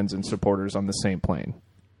closest friends and supporters on the same plane?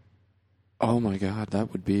 Oh, my God.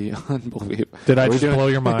 That would be unbelievable. Did I just blow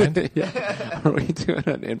your mind? Yeah. Are we doing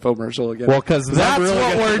an infomercial again? Well, because that's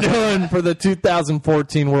what we're doing for the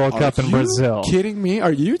 2014 World Cup in Brazil. Are you kidding me?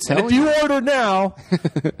 Are you telling me? And if you order now,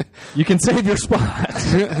 you can save your spot.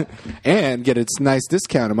 And get a nice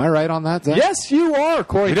discount. Am I right on that, Zach? Yes, you are,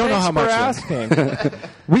 Corey. We don't know how much. Asking.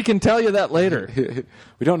 We can tell you that later.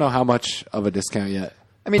 We don't know how much of a discount yet.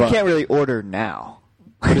 I mean, you can't really order now.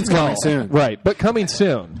 But it's coming soon. Right, but coming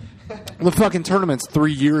soon. The fucking tournament's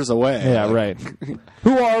 3 years away. Yeah, right.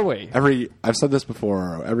 Who are we? I've said this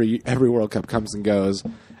before. Every World Cup comes and goes,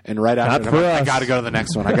 and right after I got to go to the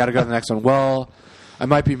next one. I got to go to the next one. Well, I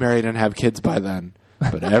might be married and have kids by then,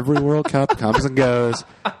 but every World Cup comes and goes.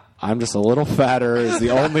 I'm just a little fatter is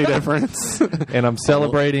the only difference. And I'm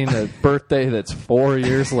celebrating a birthday that's 4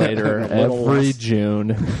 years later every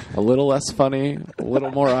June. A little less funny, a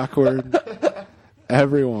little more awkward.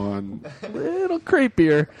 Everyone. A little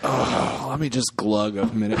creepier. Oh, let me just glug a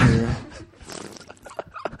minute here.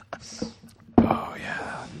 Oh,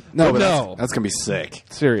 yeah. No, that's going to be sick.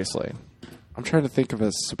 Seriously. I'm trying to think of a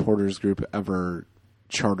supporters group ever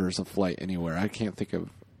charters a flight anywhere. I can't think of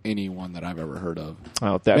anyone that I've ever heard of.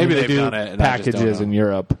 Oh, Maybe they they've do done it. And packages in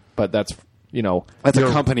Europe, but that's, That's a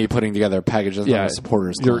company putting together a package. That's not a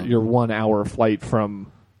supporters club. Your 1 hour flight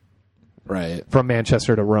from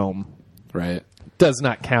Manchester to Rome. Right. Does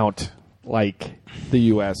not count like the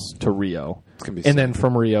U.S. to Rio. And then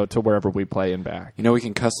from Rio to wherever we play and back. We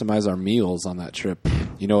can customize our meals on that trip.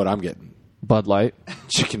 You know what I'm getting? Bud Light.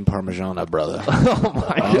 Chicken Parmigiana, brother. Oh,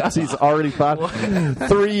 my God. He's already thought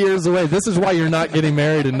 3 years away. This is why you're not getting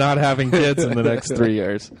married and not having kids in the next 3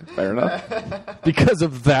 years. Fair enough. Because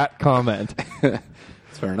of that comment.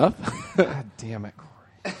 It's fair enough. God damn it,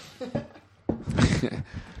 Corey.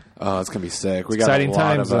 Oh, it's going to be sick. We Exciting got a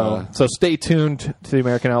lot times, though. So stay tuned to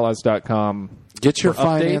theAmericanOutlaws.com. Get your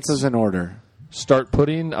finances in order. Start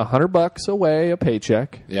putting $100 away, a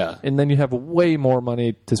paycheck. Yeah. And then you have way more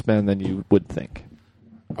money to spend than you would think.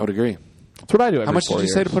 I would agree. That's what I do every How much 4 did you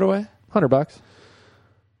years. say to put away? $100.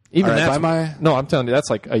 Even that's No, I'm telling you,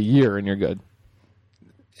 that's like a year and you're good.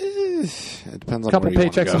 It depends on a couple where you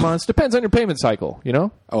paychecks a month. Depends on your payment cycle,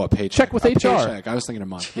 Oh, a paycheck. Check with HR. Paycheck. I was thinking a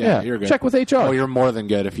month. Yeah, you're good. Check with HR. Oh, you're more than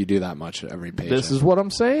good if you do that much every paycheck. This is what I'm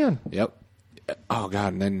saying. Yep. Oh,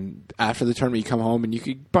 God. And then after the tournament, you come home and you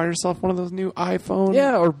could buy yourself one of those new iPhones.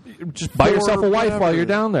 Yeah, or just buy yourself a wife while you're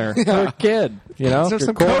down there. Yeah. You're a kid. There's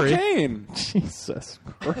some Corey. cocaine. Jesus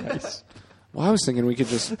Christ. Well, I was thinking we could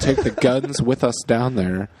just take the guns with us down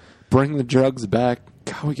there, bring the drugs back.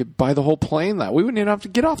 God, we could buy the whole plane that. We wouldn't even have to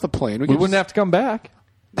get off the plane. We wouldn't have to come back.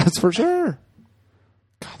 That's for sure.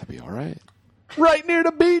 God, that'd be all right. Right near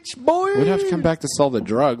the beach, boy. We'd have to come back to sell the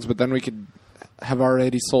drugs, but then we could have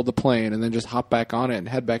already sold the plane and then just hop back on it and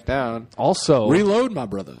head back down. Also, reload, my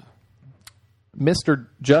brother. Mr.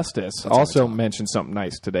 Justice also mentioned something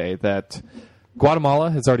nice today, that Guatemala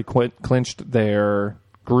has already clinched their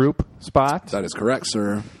group spot. That is correct,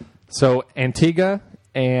 sir. So Antigua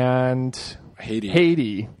and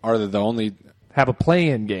Haiti are the only have a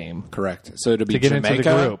play-in game. Correct. So it'll be to get Jamaica, into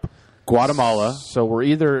the group. Guatemala. So we're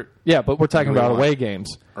either but we're talking about away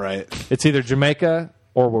games. Right. It's either Jamaica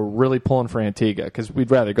or we're really pulling for Antigua, because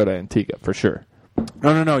we'd rather go to Antigua for sure.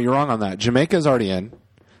 No. You're wrong on that. Jamaica's already in.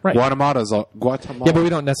 Right. Guatemala. Yeah, but we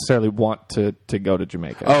don't necessarily want to go to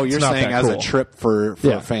Jamaica. Oh, you're saying as a trip for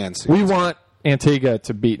fans. We want Antigua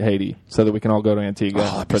to beat Haiti so that we can all go to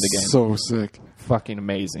Antigua for the game. So sick. Fucking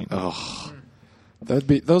amazing. Oh.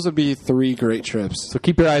 Those would be 3 great trips. So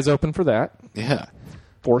keep your eyes open for that. Yeah.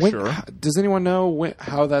 Sure. Does anyone know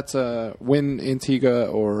when Antigua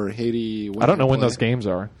or Haiti... I don't know when those games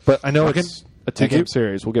are, but I know a 2-game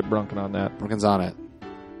series. We'll get Brunken on that. Brunken's on it.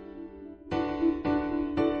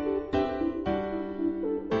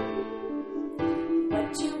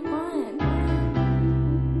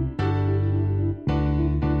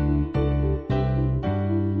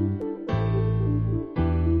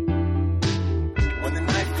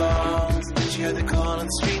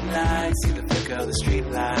 The street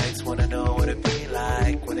lights, wanna know what it be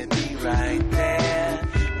like, would it be right there?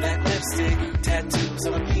 Black lipstick, tattoos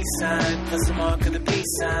on a peace sign, plus the mark of the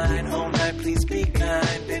peace sign. Whole night, please be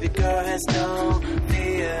kind. Baby girl has no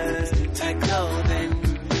fears. Tight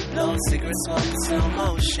clothing, long cigarette smoke in slow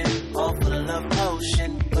motion, all full of love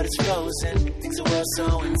potion, but it's frozen. Makes the world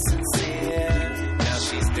so insincere. Now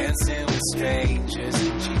she's dancing with strangers.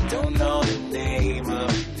 She don't know the name of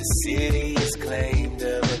the city he's claimed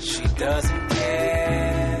her, but she doesn't care.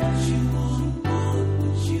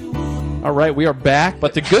 All right, we are back,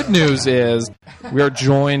 but the good news is we are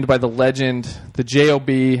joined by the legend, the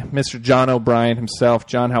J.O.B., Mr. John O'Brien himself.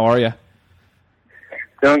 John, how are you?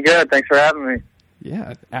 Doing good. Thanks for having me.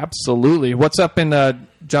 Yeah, absolutely. What's up in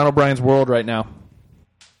John O'Brien's world right now?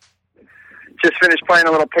 Just finished playing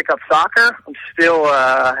a little pickup soccer. I'm still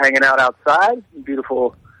hanging out outside.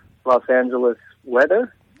 Beautiful Los Angeles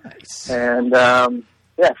weather. Nice. And,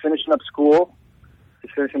 finishing up school.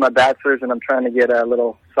 Just finishing my bachelor's, and I'm trying to get a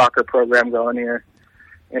little soccer program going here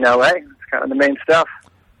in L.A. It's kind of the main stuff.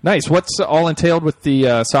 Nice. What's all entailed with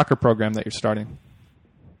the soccer program that you're starting?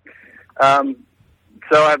 So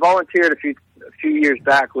I volunteered a few years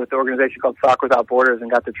back with an organization called Soccer Without Borders and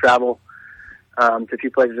got to travel to a few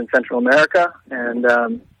places in Central America and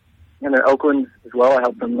in Oakland as well. I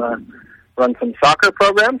helped them run some soccer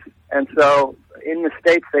programs. And so in the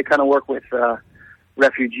States, they kind of work with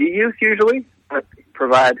refugee youth usually, but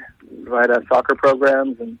provide soccer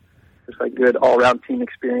programs and just like good all-around team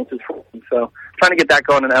experiences for them. So trying to get that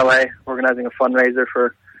going in LA, organizing a fundraiser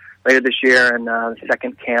for later this year and the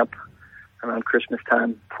second camp around Christmas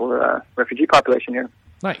time for refugee population here.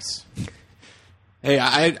 Nice. Hey,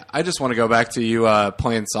 I just want to go back to you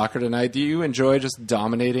playing soccer tonight. Do you enjoy just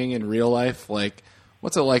dominating in real life? Like,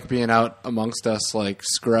 what's it like being out amongst us like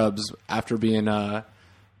scrubs after being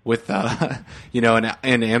with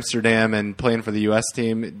in Amsterdam and playing for the U.S.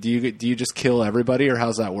 team? Do you just kill everybody, or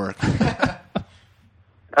how's that work? Well,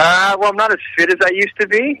 I'm not as fit as I used to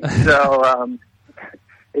be, so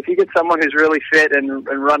if you get someone who's really fit and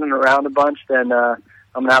running around a bunch, then I'm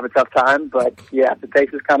gonna have a tough time. But yeah, the pace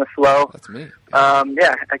is kind of slow. That's me. I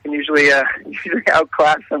can usually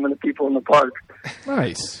outclass some of the people in the park.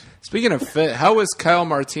 Nice. Speaking of fit, how was Kyle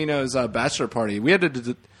Martino's bachelor party? We had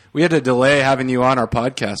to delay having you on our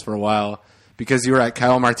podcast for a while because you were at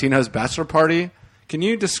Kyle Martino's bachelor party. Can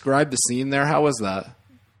you describe the scene there? How was that?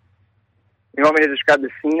 You want me to describe the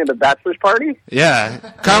scene of the bachelor's party? Yeah.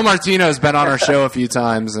 Kyle Martino's been on our show a few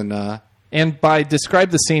times. And by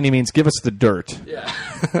describe the scene, he means give us the dirt. Yeah.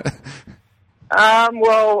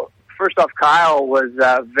 Well, first off, Kyle was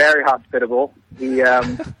very hospitable. He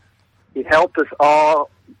helped us all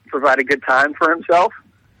provide a good time for himself.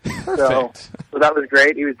 So that was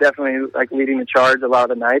great. He was definitely like leading the charge a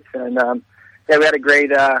lot of the nights, and we had a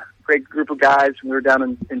great group of guys. We were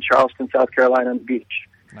down in Charleston, South Carolina, on the beach.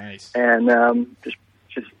 Nice. And just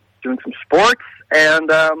doing some sports and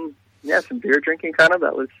some beer drinking. Kind of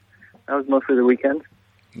that was mostly the weekend.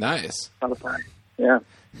 Nice. A lot of fun. Yeah.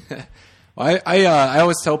 Well, I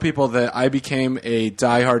always tell people that I became a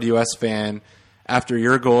diehard U.S. fan after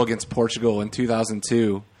your goal against Portugal in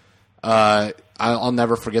 2002. I'll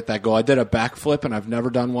never forget that goal. I did a backflip, and I've never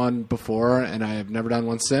done one before, and I have never done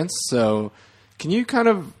one since. So can you kind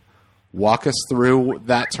of walk us through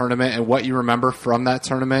that tournament and what you remember from that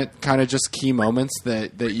tournament, kind of just key moments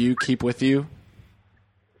that you keep with you?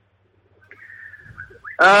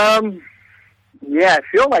 Yeah, I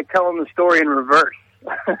feel like telling the story in reverse.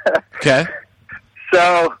 Okay.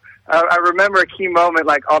 So I remember a key moment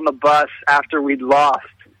like on the bus after we'd lost,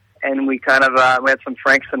 and we kind of we had some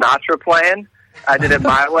Frank Sinatra playing. I did it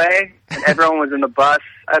my way, and everyone was in the bus.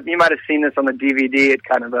 You might have seen this on the DVD. It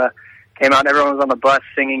kind of came out, and everyone was on the bus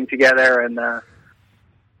singing together, and I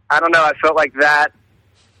don't know, I felt like that,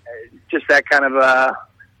 just that kind of,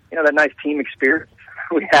 that nice team experience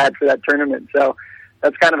we had for that tournament. So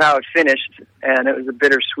that's kind of how it finished, and it was a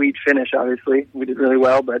bittersweet finish, obviously. We did really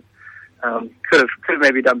well, but could have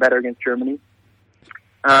maybe done better against Germany.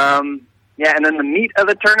 And then the meat of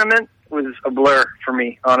the tournament was a blur for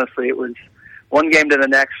me, honestly. It was one game to the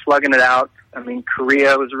next, slugging it out. I mean,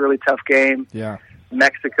 Korea was a really tough game. Yeah.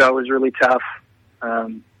 Mexico was really tough.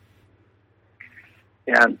 And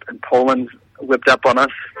Poland whipped up on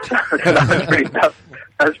us. So that was pretty tough.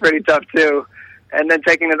 That was pretty tough, too. and then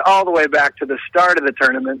taking it all the way back to the start of the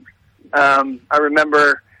tournament. I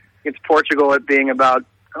remember against Portugal it being about,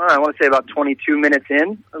 I want to say about 22 minutes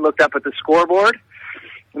in. I looked up at the scoreboard,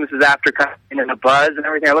 and this is after kind of in a buzz and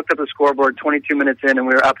everything. I looked up at the scoreboard 22 minutes in, and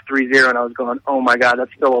we were up 3-0, and I was going, oh, my God,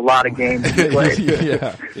 that's still a lot of games to play.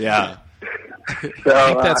 Yeah. So, I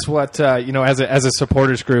think that's what, as a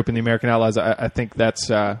supporters group in the American Outlaws, I think that's,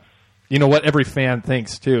 what every fan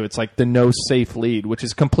thinks, too. It's like the no safe lead, which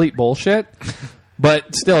is complete bullshit.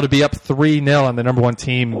 But still, to be up 3-0 on the number one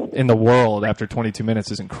team in the world after 22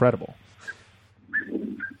 minutes is incredible.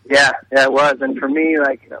 Yeah, it was. And for me,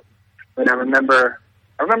 when I remember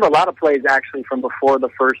a lot of plays actually from before the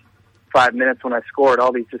first 5 minutes when I scored,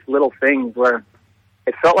 all these just little things where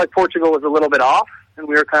it felt like Portugal was a little bit off, and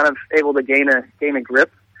we were kind of able to gain a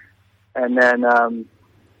grip. And then, I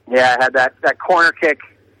had that corner kick,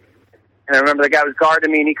 and I remember the guy was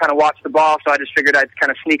guarding me, and he kind of watched the ball, so I just figured I'd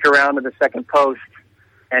kind of sneak around to the second post,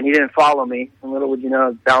 and he didn't follow me. And little would you know,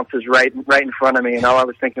 it bounces right in front of me, and all I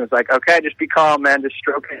was thinking was like, okay, just be calm, man, just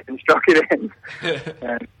stroke it in.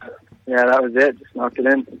 And, that was it. Just knocked it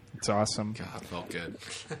in. It's awesome. God, felt good.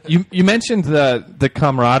 You mentioned the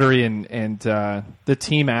camaraderie and the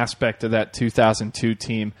team aspect of that 2002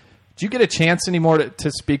 team. Do you get a chance anymore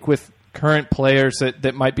to speak with current players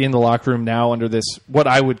that might be in the locker room now under this, what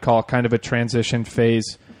I would call kind of a transition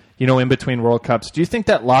phase, in between World Cups? Do you think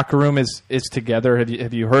that locker room is together?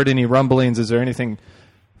 Have you heard any rumblings? Is there anything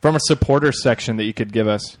from a supporter section that you could give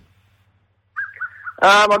us?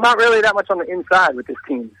 I'm not really that much on the inside with this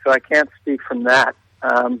team, so I can't speak from that.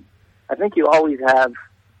 I think you always have,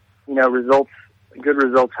 results. Good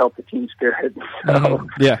results help the team spirit. So,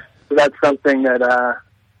 so that's something that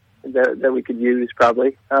we could use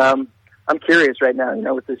probably. I'm curious right now,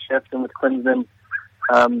 with the shift and with Klinsmann,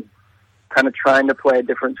 kind of trying to play a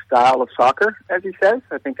different style of soccer, as he says.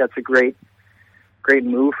 I think that's a great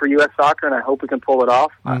move for U.S. soccer, and I hope we can pull it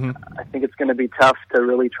off. I think it's going to be tough to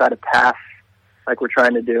really try to pass like we're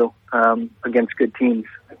trying to do against good teams.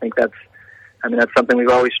 I think that's something we've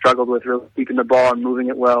always struggled with, really keeping the ball and moving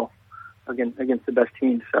it well against the best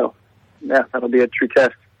teams. So, that'll be a true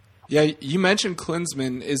test. Yeah, you mentioned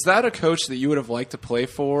Klinsmann. Is that a coach that you would have liked to play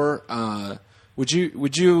for? Would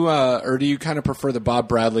you, or do you kind of prefer the Bob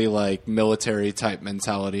Bradley military type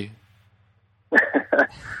mentality?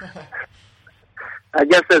 I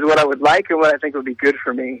guess that's what I would like and what I think would be good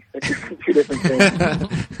for me. It's just two different things.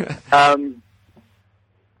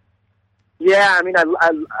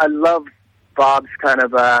 I love Bob's kind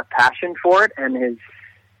of passion for it and his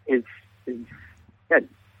he's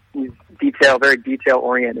very detail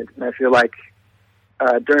oriented, and I feel like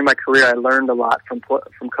during my career I learned a lot from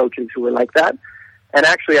coaches who were like that, and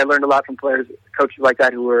actually I learned a lot from coaches like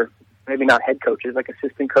that who were maybe not head coaches, like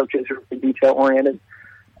assistant coaches who were detail oriented.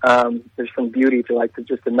 There's some beauty to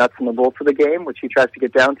just the nuts and the bolts of the game, which he tries to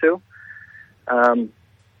get down to.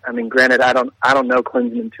 Granted, I don't know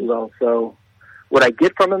Klinsmann too well, so what I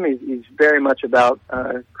get from him is he's very much about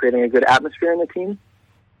creating a good atmosphere in the team.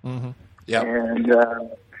 Mm-hmm. Yeah, and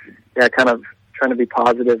kind of trying to be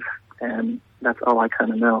positive, and that's all I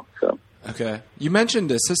kind of know. So okay, you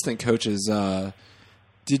mentioned assistant coaches. Our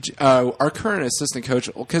current assistant coach?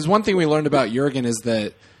 Because one thing we learned about Jurgen is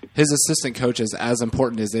that his assistant coach is as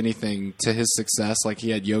important as anything to his success. Like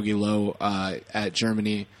he had Yogi Low at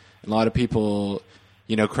Germany, and a lot of people,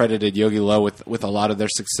 credited Yogi Low with a lot of their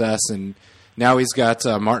success. And now he's got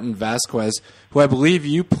Martin Vasquez, who I believe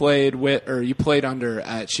you played under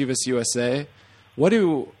at Chivas USA.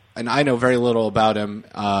 And I know very little about him,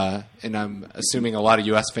 and I'm assuming a lot of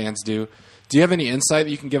U.S. fans do. Do you have any insight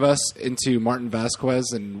that you can give us into Martin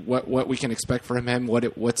Vasquez and what we can expect from him?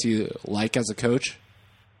 What's he like as a coach?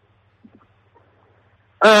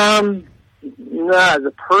 As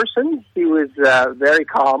a person, he was very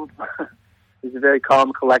calm. He's a very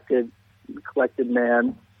calm, collected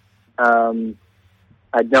man.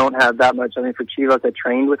 I don't have that much. For Chivas, I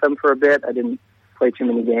trained with him for a bit. I didn't play too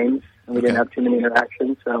many games, and we didn't have too many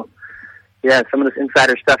interactions. So, some of this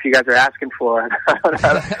insider stuff you guys are asking for,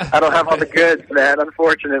 I don't have all the goods, man,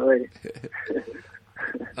 unfortunately.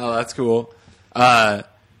 Oh, that's cool.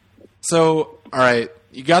 So, all right,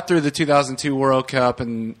 you got through the 2002 World Cup,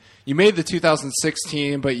 and you made the 2006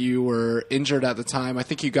 team, but you were injured at the time. I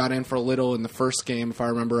think you got in for a little in the first game, if I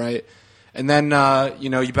remember right. And then,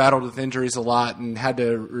 you battled with injuries a lot and had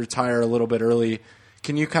to retire a little bit early.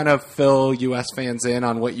 Can you kind of fill U.S. fans in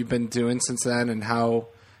on what you've been doing since then and how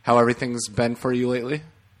everything's been for you lately?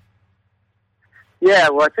 Yeah,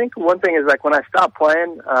 well, I think one thing is when I stopped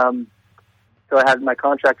playing, so I had my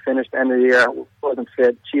contract finished end of the year. I wasn't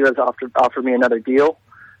fit. Chivas offered me another deal.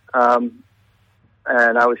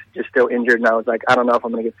 and I was just still injured, and I was like, I don't know if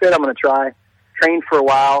I'm going to get fit. I'm going to try. Trained for a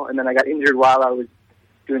while, and then I got injured while I was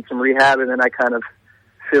doing some rehab, and then I kind of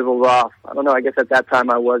fizzled off. I don't know, I guess at that time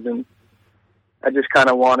I just kind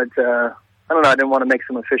of wanted to, I don't know, I didn't want to make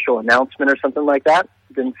some official announcement or something like that.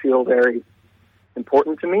 It didn't feel very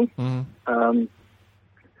important to me. Mm-hmm.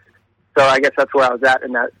 So I guess that's where I was at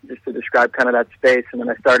in that, just to describe kind of that space. And then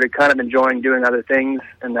I started kind of enjoying doing other things,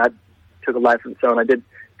 and that took a life of its own. I did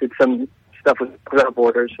some stuff without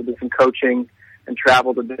borders, so did some coaching and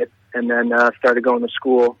traveled a bit, and then started going to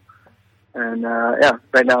school. And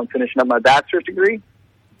right now I'm finishing up my bachelor's degree.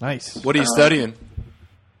 Nice. What are you studying?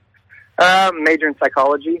 Major in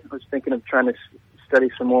psychology. I was thinking of trying to study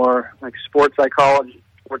some more like sports psychology,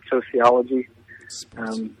 sports sociology,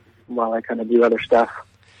 while I kind of do other stuff.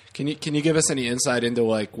 Can you give us any insight into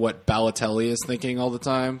like what Balotelli is thinking all the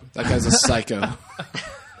time? That guy's a psycho.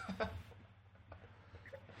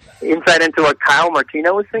 Insight into what Kyle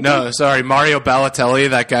Martino was thinking? No, sorry, Mario Balotelli,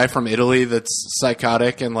 that guy from Italy that's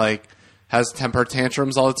psychotic and like has temper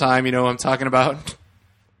tantrums all the time. You know what I'm talking about?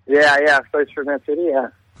 Yeah, plays for Man City.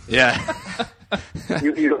 Yeah.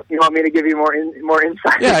 You want me to give you more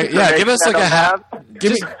insight? Yeah. Give us like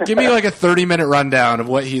give me like a 30-minute rundown of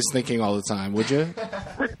what he's thinking all the time, would you?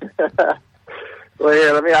 Well,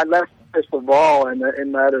 yeah. I left the crystal ball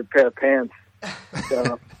in my other pair of pants,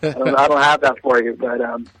 so I don't have that for you. But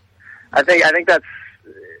I think that's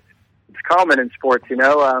it's common in sports. You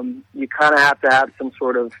know, you kind of have to have some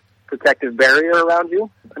sort of protective barrier around you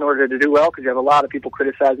in order to do well, because you have a lot of people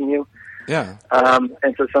criticizing you. Yeah.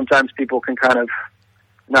 And so sometimes people can kind of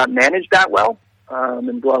not manage that well,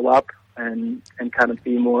 and blow up and kind of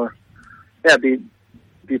be a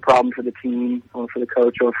problem for the team or for the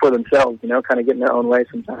coach or for themselves, you know, kind of get in their own way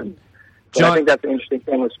sometimes. But John, I think that's an interesting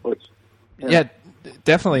thing with sports. Yeah,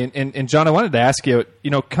 definitely. And John, I wanted to ask you,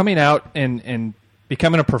 you know, coming out and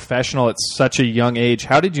becoming a professional at such a young age,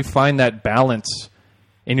 how did you find that balance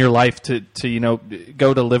in your life to you know,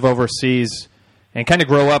 go to live overseas and kind of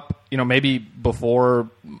grow up, you know, maybe before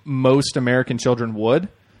most American children would?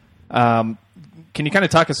 Can you kind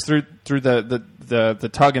of talk us through the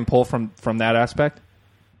tug and pull from that aspect?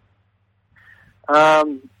 How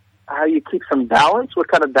you keep some balance? What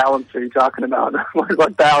kind of balance are you talking about?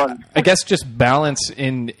 What balance? I guess just balance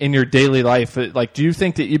in your daily life. Like, do you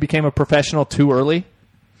think that you became a professional too early?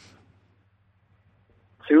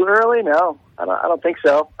 Too early? No, I don't think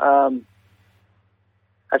so. I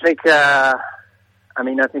think that's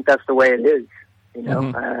the way it is. You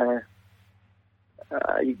know,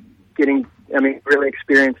 really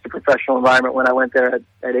experienced the professional environment when I went there at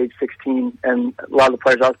age 16, and a lot of the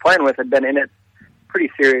players I was playing with had been in it pretty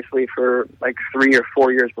seriously for like 3 or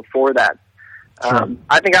 4 years before that. Sure.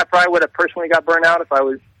 I think I probably would have personally got burned out if I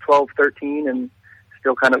was 12, 13 and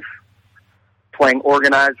still kind of playing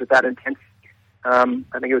organized with that intensity. I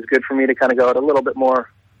think it was good for me to kind of go at a little bit more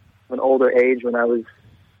of an older age when I was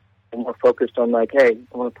more focused on like, hey,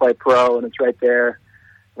 I want to play pro and it's right there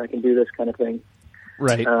and I can do this kind of thing.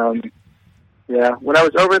 Right. When I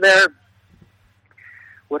was over there,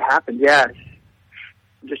 what happened?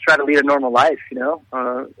 Just try to lead a normal life, you know.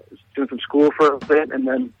 Was doing some school for a bit, and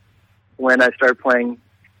then when I started playing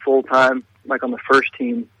full time, like on the first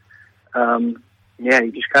team,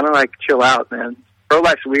 you just kind of like chill out, man. Pro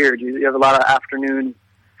life's weird. You have a lot of afternoon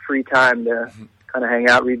free time to kind of hang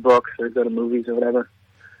out, read books, or go to movies or whatever.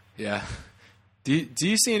 Yeah. Do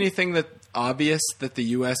you see anything that obvious that the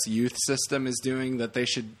U.S. youth system is doing that they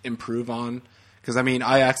should improve on? Because I mean,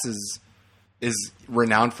 Ajax is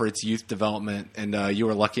renowned for its youth development, and you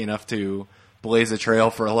were lucky enough to blaze a trail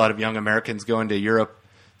for a lot of young Americans going to Europe.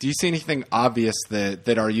 Do you see anything obvious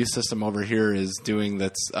that our youth system over here is doing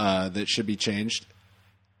that should be changed?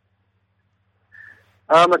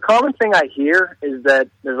 A common thing I hear is that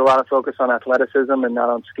there's a lot of focus on athleticism and not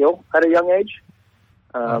on skill at a young age.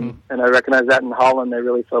 And I recognize that in Holland they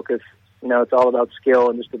really focus, you know, it's all about skill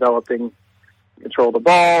and just developing control of the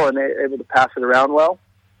ball and able to pass it around well.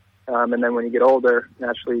 And then when you get older,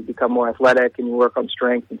 naturally you become more athletic and you work on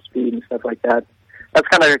strength and speed and stuff like that. That's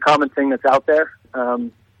kind of a common thing that's out there. I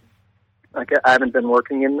haven't been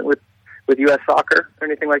working with U.S. soccer or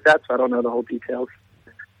anything like that, so I don't know the whole details.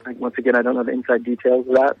 Like, once again, I don't know the inside details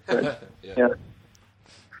of that. But, yeah.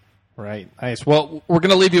 Right. Nice. Well, we're going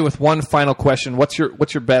to leave you with one final question. What's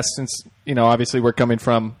your best, since, you know, obviously we're coming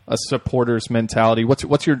from a supporter's mentality.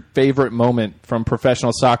 What's your favorite moment from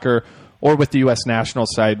professional soccer or with the U.S. national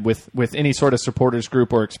side with any sort of supporters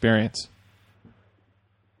group or experience?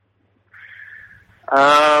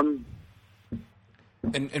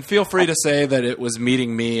 And feel free to say that it was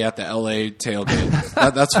meeting me at the L.A. tailgate.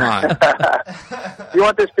 That's fine. You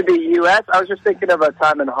want this to be U.S.? I was just thinking of a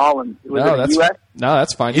time in Holland. Was it U.S.? No,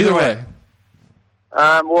 that's fine. Either way.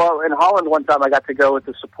 Well, in Holland one time I got to go with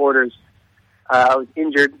the supporters. I was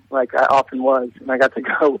injured, like I often was, and I got to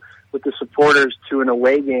go with the supporters to an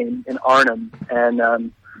away game in Arnhem.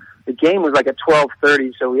 And the game was like at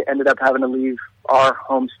 12:30, so we ended up having to leave our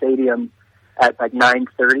home stadium at like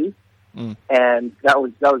 9:30. And that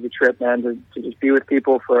was a trip, man, to just be with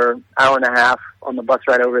people for an hour and a half on the bus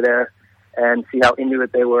ride over there and see how into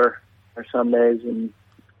it they were for some days, and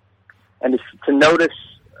just to notice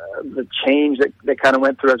the change that kind of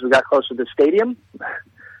went through as we got closer to the stadium,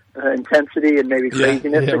 intensity and maybe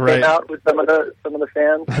craziness that came out with some of the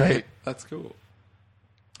fans. Right, that's cool.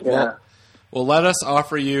 Yeah. Well, let us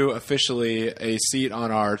offer you officially a seat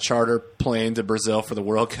on our charter plane to Brazil for the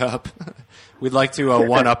World Cup. We'd like to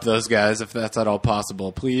one-up those guys if that's at all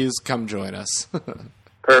possible. Please come join us.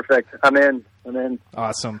 Perfect. I'm in.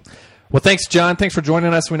 Awesome. Well, thanks, John. Thanks for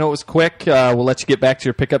joining us. We know it was quick. We'll let you get back to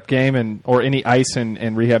your pickup game or any ice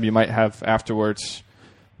and rehab you might have afterwards.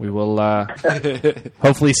 We will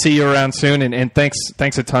hopefully see you around soon. And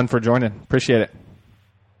thanks a ton for joining. Appreciate it.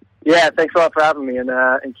 Yeah, thanks a lot for having me, and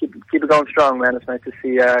keep it going strong, man. It's nice to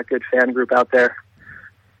see a good fan group out there.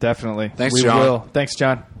 Definitely. Thanks, we John. Will. Thanks,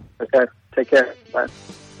 John. Okay, take care. Bye.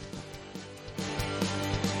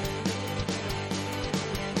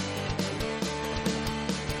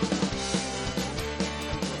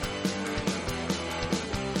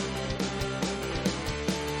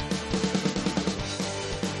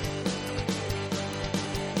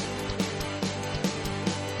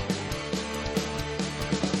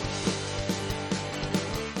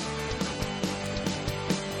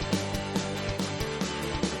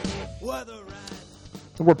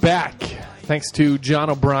 We're back. Thanks to John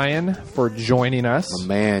O'Brien for joining us. Oh,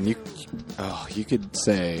 man, you could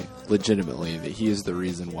say legitimately that he is the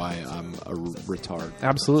reason why I'm a retard.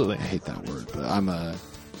 Absolutely. I hate that word, but I'm a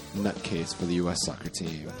nutcase for the U.S. soccer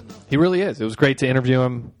team. He really is. It was great to interview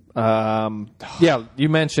him. Yeah, you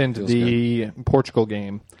mentioned the Portugal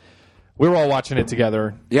game. We were all watching it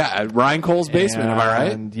together. Yeah, at Ryan Cole's basement, am I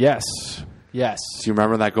right? And yes. Do you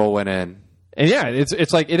remember that goal went in? And yeah,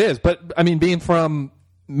 it's like it is. But, I mean, being from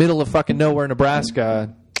middle of fucking nowhere,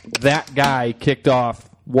 Nebraska, that guy kicked off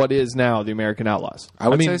what is now the American Outlaws. I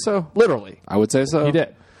would say so. Literally. I would say so. He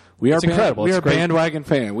did. It's incredible. We It's are great. bandwagon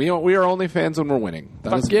fan. We are only fans when we're winning.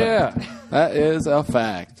 That is a yeah. fact. That is a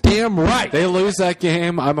fact. Damn right. They lose that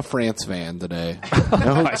game, I'm a France fan today.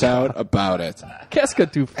 No doubt about it. Qu'est-ce que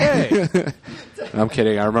tu fais? I'm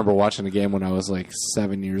kidding. I remember watching the game when I was like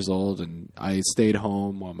 7 years old, and I stayed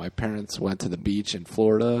home while my parents went to the beach in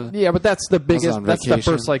Florida. Yeah, but that's the biggest. on That's the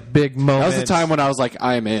vacation. first like big moment. That was the time when I was like,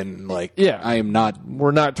 I'm in. Like, Yeah. I am not.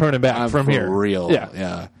 We're not turning back I'm from for here. real.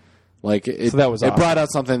 Yeah. Like it, So that was it awesome. brought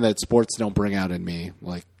out something that sports don't bring out in me,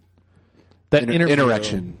 like That interview-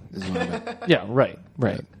 interaction. Is what I meant. Yeah, right.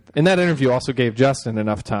 And that interview also gave Justin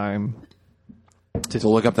enough time To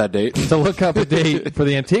look up that date. to look up a date for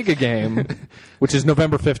the Antigua game, which is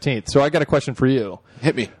November 15th. So I got a question for you.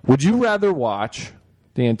 Hit me. Would you rather watch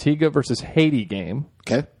the Antigua versus Haiti game,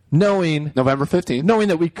 Okay. knowing November 15th.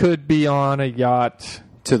 that we could be on a yacht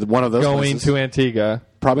To one of those going places. to Antigua,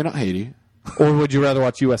 Probably not Haiti. or would you rather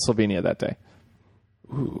watch U.S. Slovenia that day?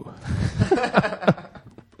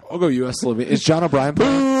 I'll go U.S. Slovenia. Is John O'Brien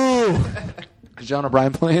playing? Is John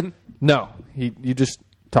O'Brien playing? No, you just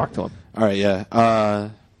talk to him. All right, yeah.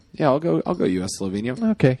 I'll go U.S.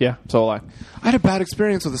 Slovenia. Okay, yeah, so will I. I had a bad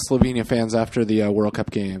experience with the Slovenia fans after the World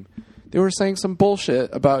Cup game. They were saying some bullshit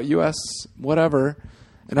about U.S. whatever.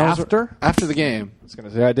 And after the game. I was going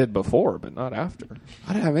to say I did before, but not after.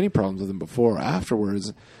 I didn't have any problems with them before or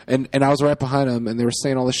afterwards. And I was right behind them, and they were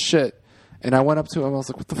saying all this shit. And I went up to them. I was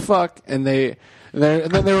like, "What the fuck?" And then they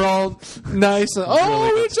were all nice. And, Really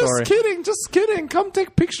we're good story. just kidding. Come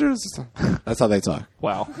take pictures. That's how they talk.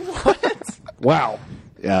 Wow. What? Wow.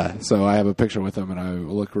 Yeah. So I have a picture with them, and I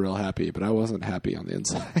look real happy, but I wasn't happy on the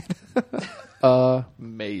inside.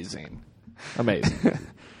 Amazing.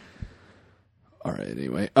 All right.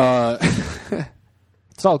 Anyway.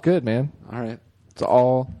 It's all good, man. All right. It's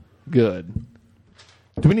all good.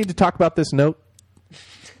 Do we need to talk about this note?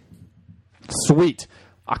 Sweet.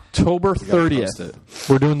 October post 30th.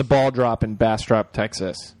 We're doing the ball drop in Bastrop,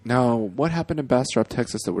 Texas. Now, what happened in Bastrop,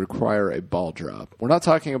 Texas that would require a ball drop? We're not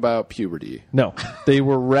talking about puberty. No. They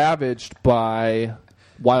were ravaged by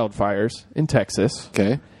wildfires in Texas.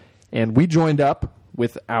 Okay. And we joined up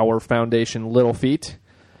with our foundation, Little Feet.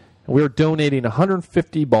 And we are donating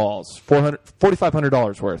 150 balls,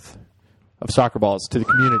 $4,500 worth of soccer balls to the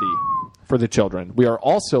community for the children. We are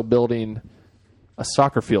also building a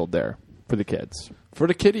soccer field there for the kids. For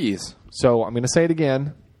the kiddies. So I'm going to say it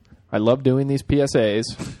again. I love doing these PSAs.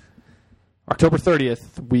 October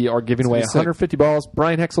 30th, we are giving away 150 balls.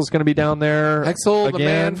 Brian Hexel's going to be down there. Hexel, again. the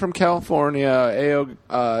man from California,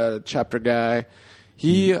 AO chapter guy.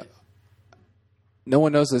 No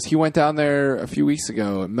one knows this. He went down there a few weeks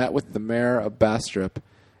ago and met with the mayor of Bastrop.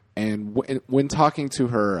 And when talking to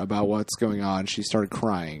her about what's going on, she started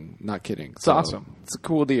crying. Not kidding. It's awesome. It's a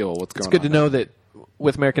cool deal what's going on. It's good to know that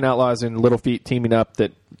with American Outlaws and Little Feet teaming up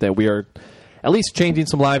that we are at least changing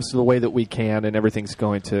some lives to the way that we can, and everything's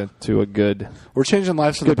going to a good... We're changing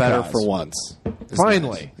lives for the better cause. for once.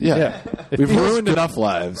 Finally. Nice. Yeah. We've ruined good. enough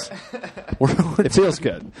lives. It feels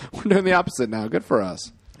good. We're doing the opposite now. Good for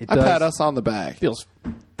us. It I does. pat us on the back. Feels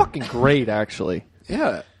fucking great, actually.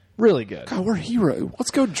 Yeah. Really good. God, we're heroes.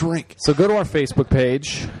 Let's go drink. So go to our Facebook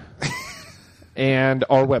page and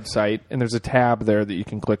our website, and there's a tab there that you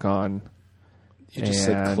can click on. You just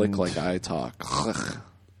said click like I talk.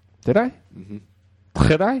 Did I? Mm-hmm.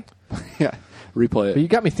 Did I? Yeah. Replay it. But you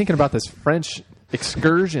got me thinking about this French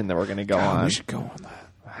excursion that we're going to go on. We should go on that.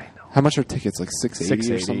 I know. How much are tickets? Like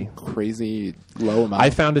 $680 or some crazy low amount?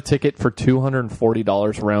 I found a ticket for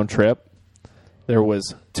 $240 round trip. There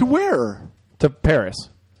was... To where? To Paris.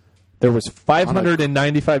 There was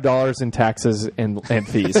 $595 in taxes and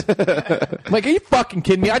fees. I'm like, are you fucking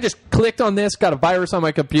kidding me? I just clicked on this, got a virus on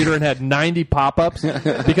my computer, and had 90 pop-ups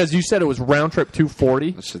because you said it was round trip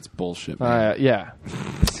 $240. That shit's bullshit, man. Yeah.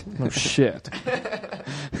 Oh, shit.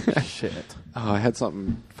 Shit. Oh, I had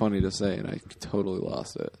something funny to say, and I totally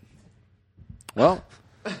lost it. Well,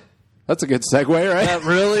 that's a good segue, right? That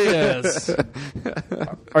really is.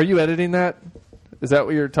 Are you editing that? Is that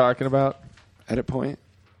what you're talking about? Edit point?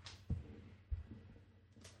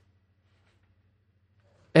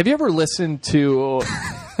 Have you ever listened to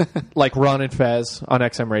like Ron and Fez on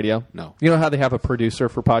XM Radio? No. You know how they have a producer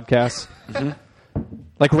for podcasts? Mm-hmm.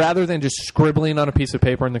 Like rather than just scribbling on a piece of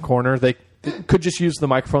paper in the corner, they could just use the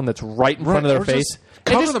microphone that's right in front of their face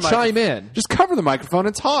and just chime in. Just cover the microphone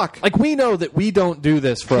and talk. Like we know that we don't do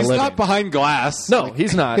this for a living. He's not behind glass. No,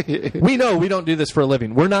 he's not. We know we don't do this for a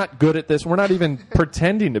living. We're not good at this. We're not even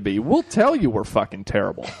pretending to be. We'll tell you we're fucking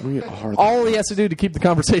terrible. We are. All he has to do to keep the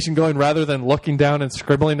conversation going rather than looking down and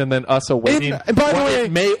scribbling and then us awaiting and by the what way,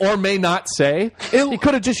 it may or may not say. He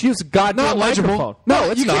could have just used a goddamn microphone. No,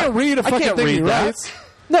 it's you not. can't read a fucking thing he writes.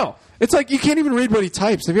 No. It's like you can't even read what he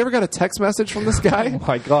types. Have you ever got a text message from this guy? Oh,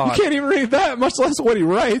 my God. You can't even read that, much less what he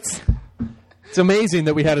writes. It's amazing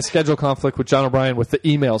that we had a schedule conflict with John O'Brien with the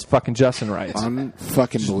emails fucking Justin writes.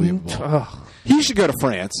 Unfucking believable. He should go to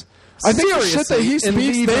France. I think the shit that he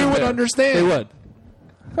speaks, they would understand. They would.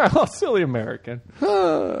 Oh, silly American.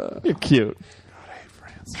 You're cute. God, I hate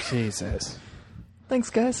France. Jesus. Thanks,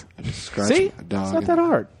 guys. I just scratched See? my dog. It's not that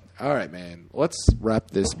hard. All right, man. Let's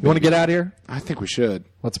wrap this. You want to get out of here? I think we should.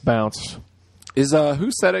 Let's bounce. Is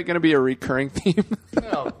Who Said It going to be a recurring theme?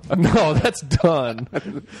 No, that's done.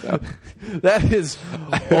 That is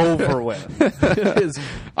over with. It is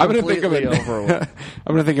completely over with.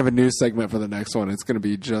 I'm going to think of a new segment for the next one. It's going to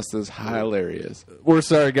be just as hilarious. We're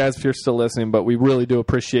sorry, guys, if you're still listening, but we really do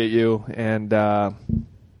appreciate you. And, God,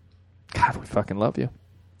 we fucking love you.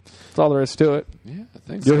 That's all there is to it. Yeah,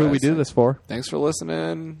 thanks. You're who we do this for. Thanks for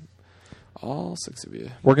listening. All 6 of you.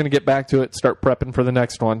 We're going to get back to it, start prepping for the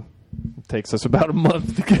next one. It takes us about a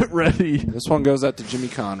month to get ready. This one goes out to Jimmy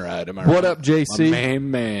Conrad. Am I What right? up, JC? My main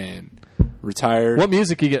man. Retired. What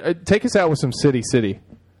music you get? Take us out with some City City.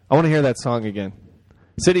 I want to hear that song again.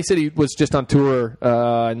 City City was just on tour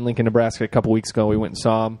in Lincoln, Nebraska a couple weeks ago. We went and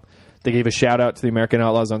saw them. They gave a shout-out to the American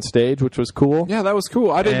Outlaws on stage, which was cool. Yeah, that was cool.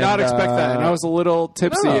 I did not expect that. And I was a little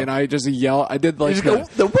tipsy, and I just yelled. I did like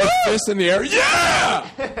the fist in the air. Yeah!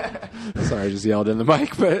 Sorry, I just yelled in the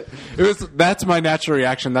mic, but that's my natural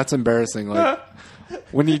reaction. That's embarrassing. Like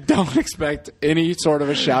when you don't expect any sort of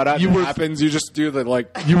a shout-out happens, you just do the like.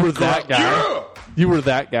 You were that guy. Yeah! You were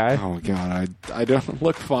that guy. Oh, my God. I don't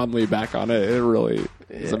look fondly back on it. It really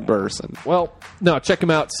is embarrassing. Well, no, check them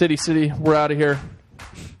out. City City. We're out of here.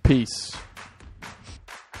 Peace.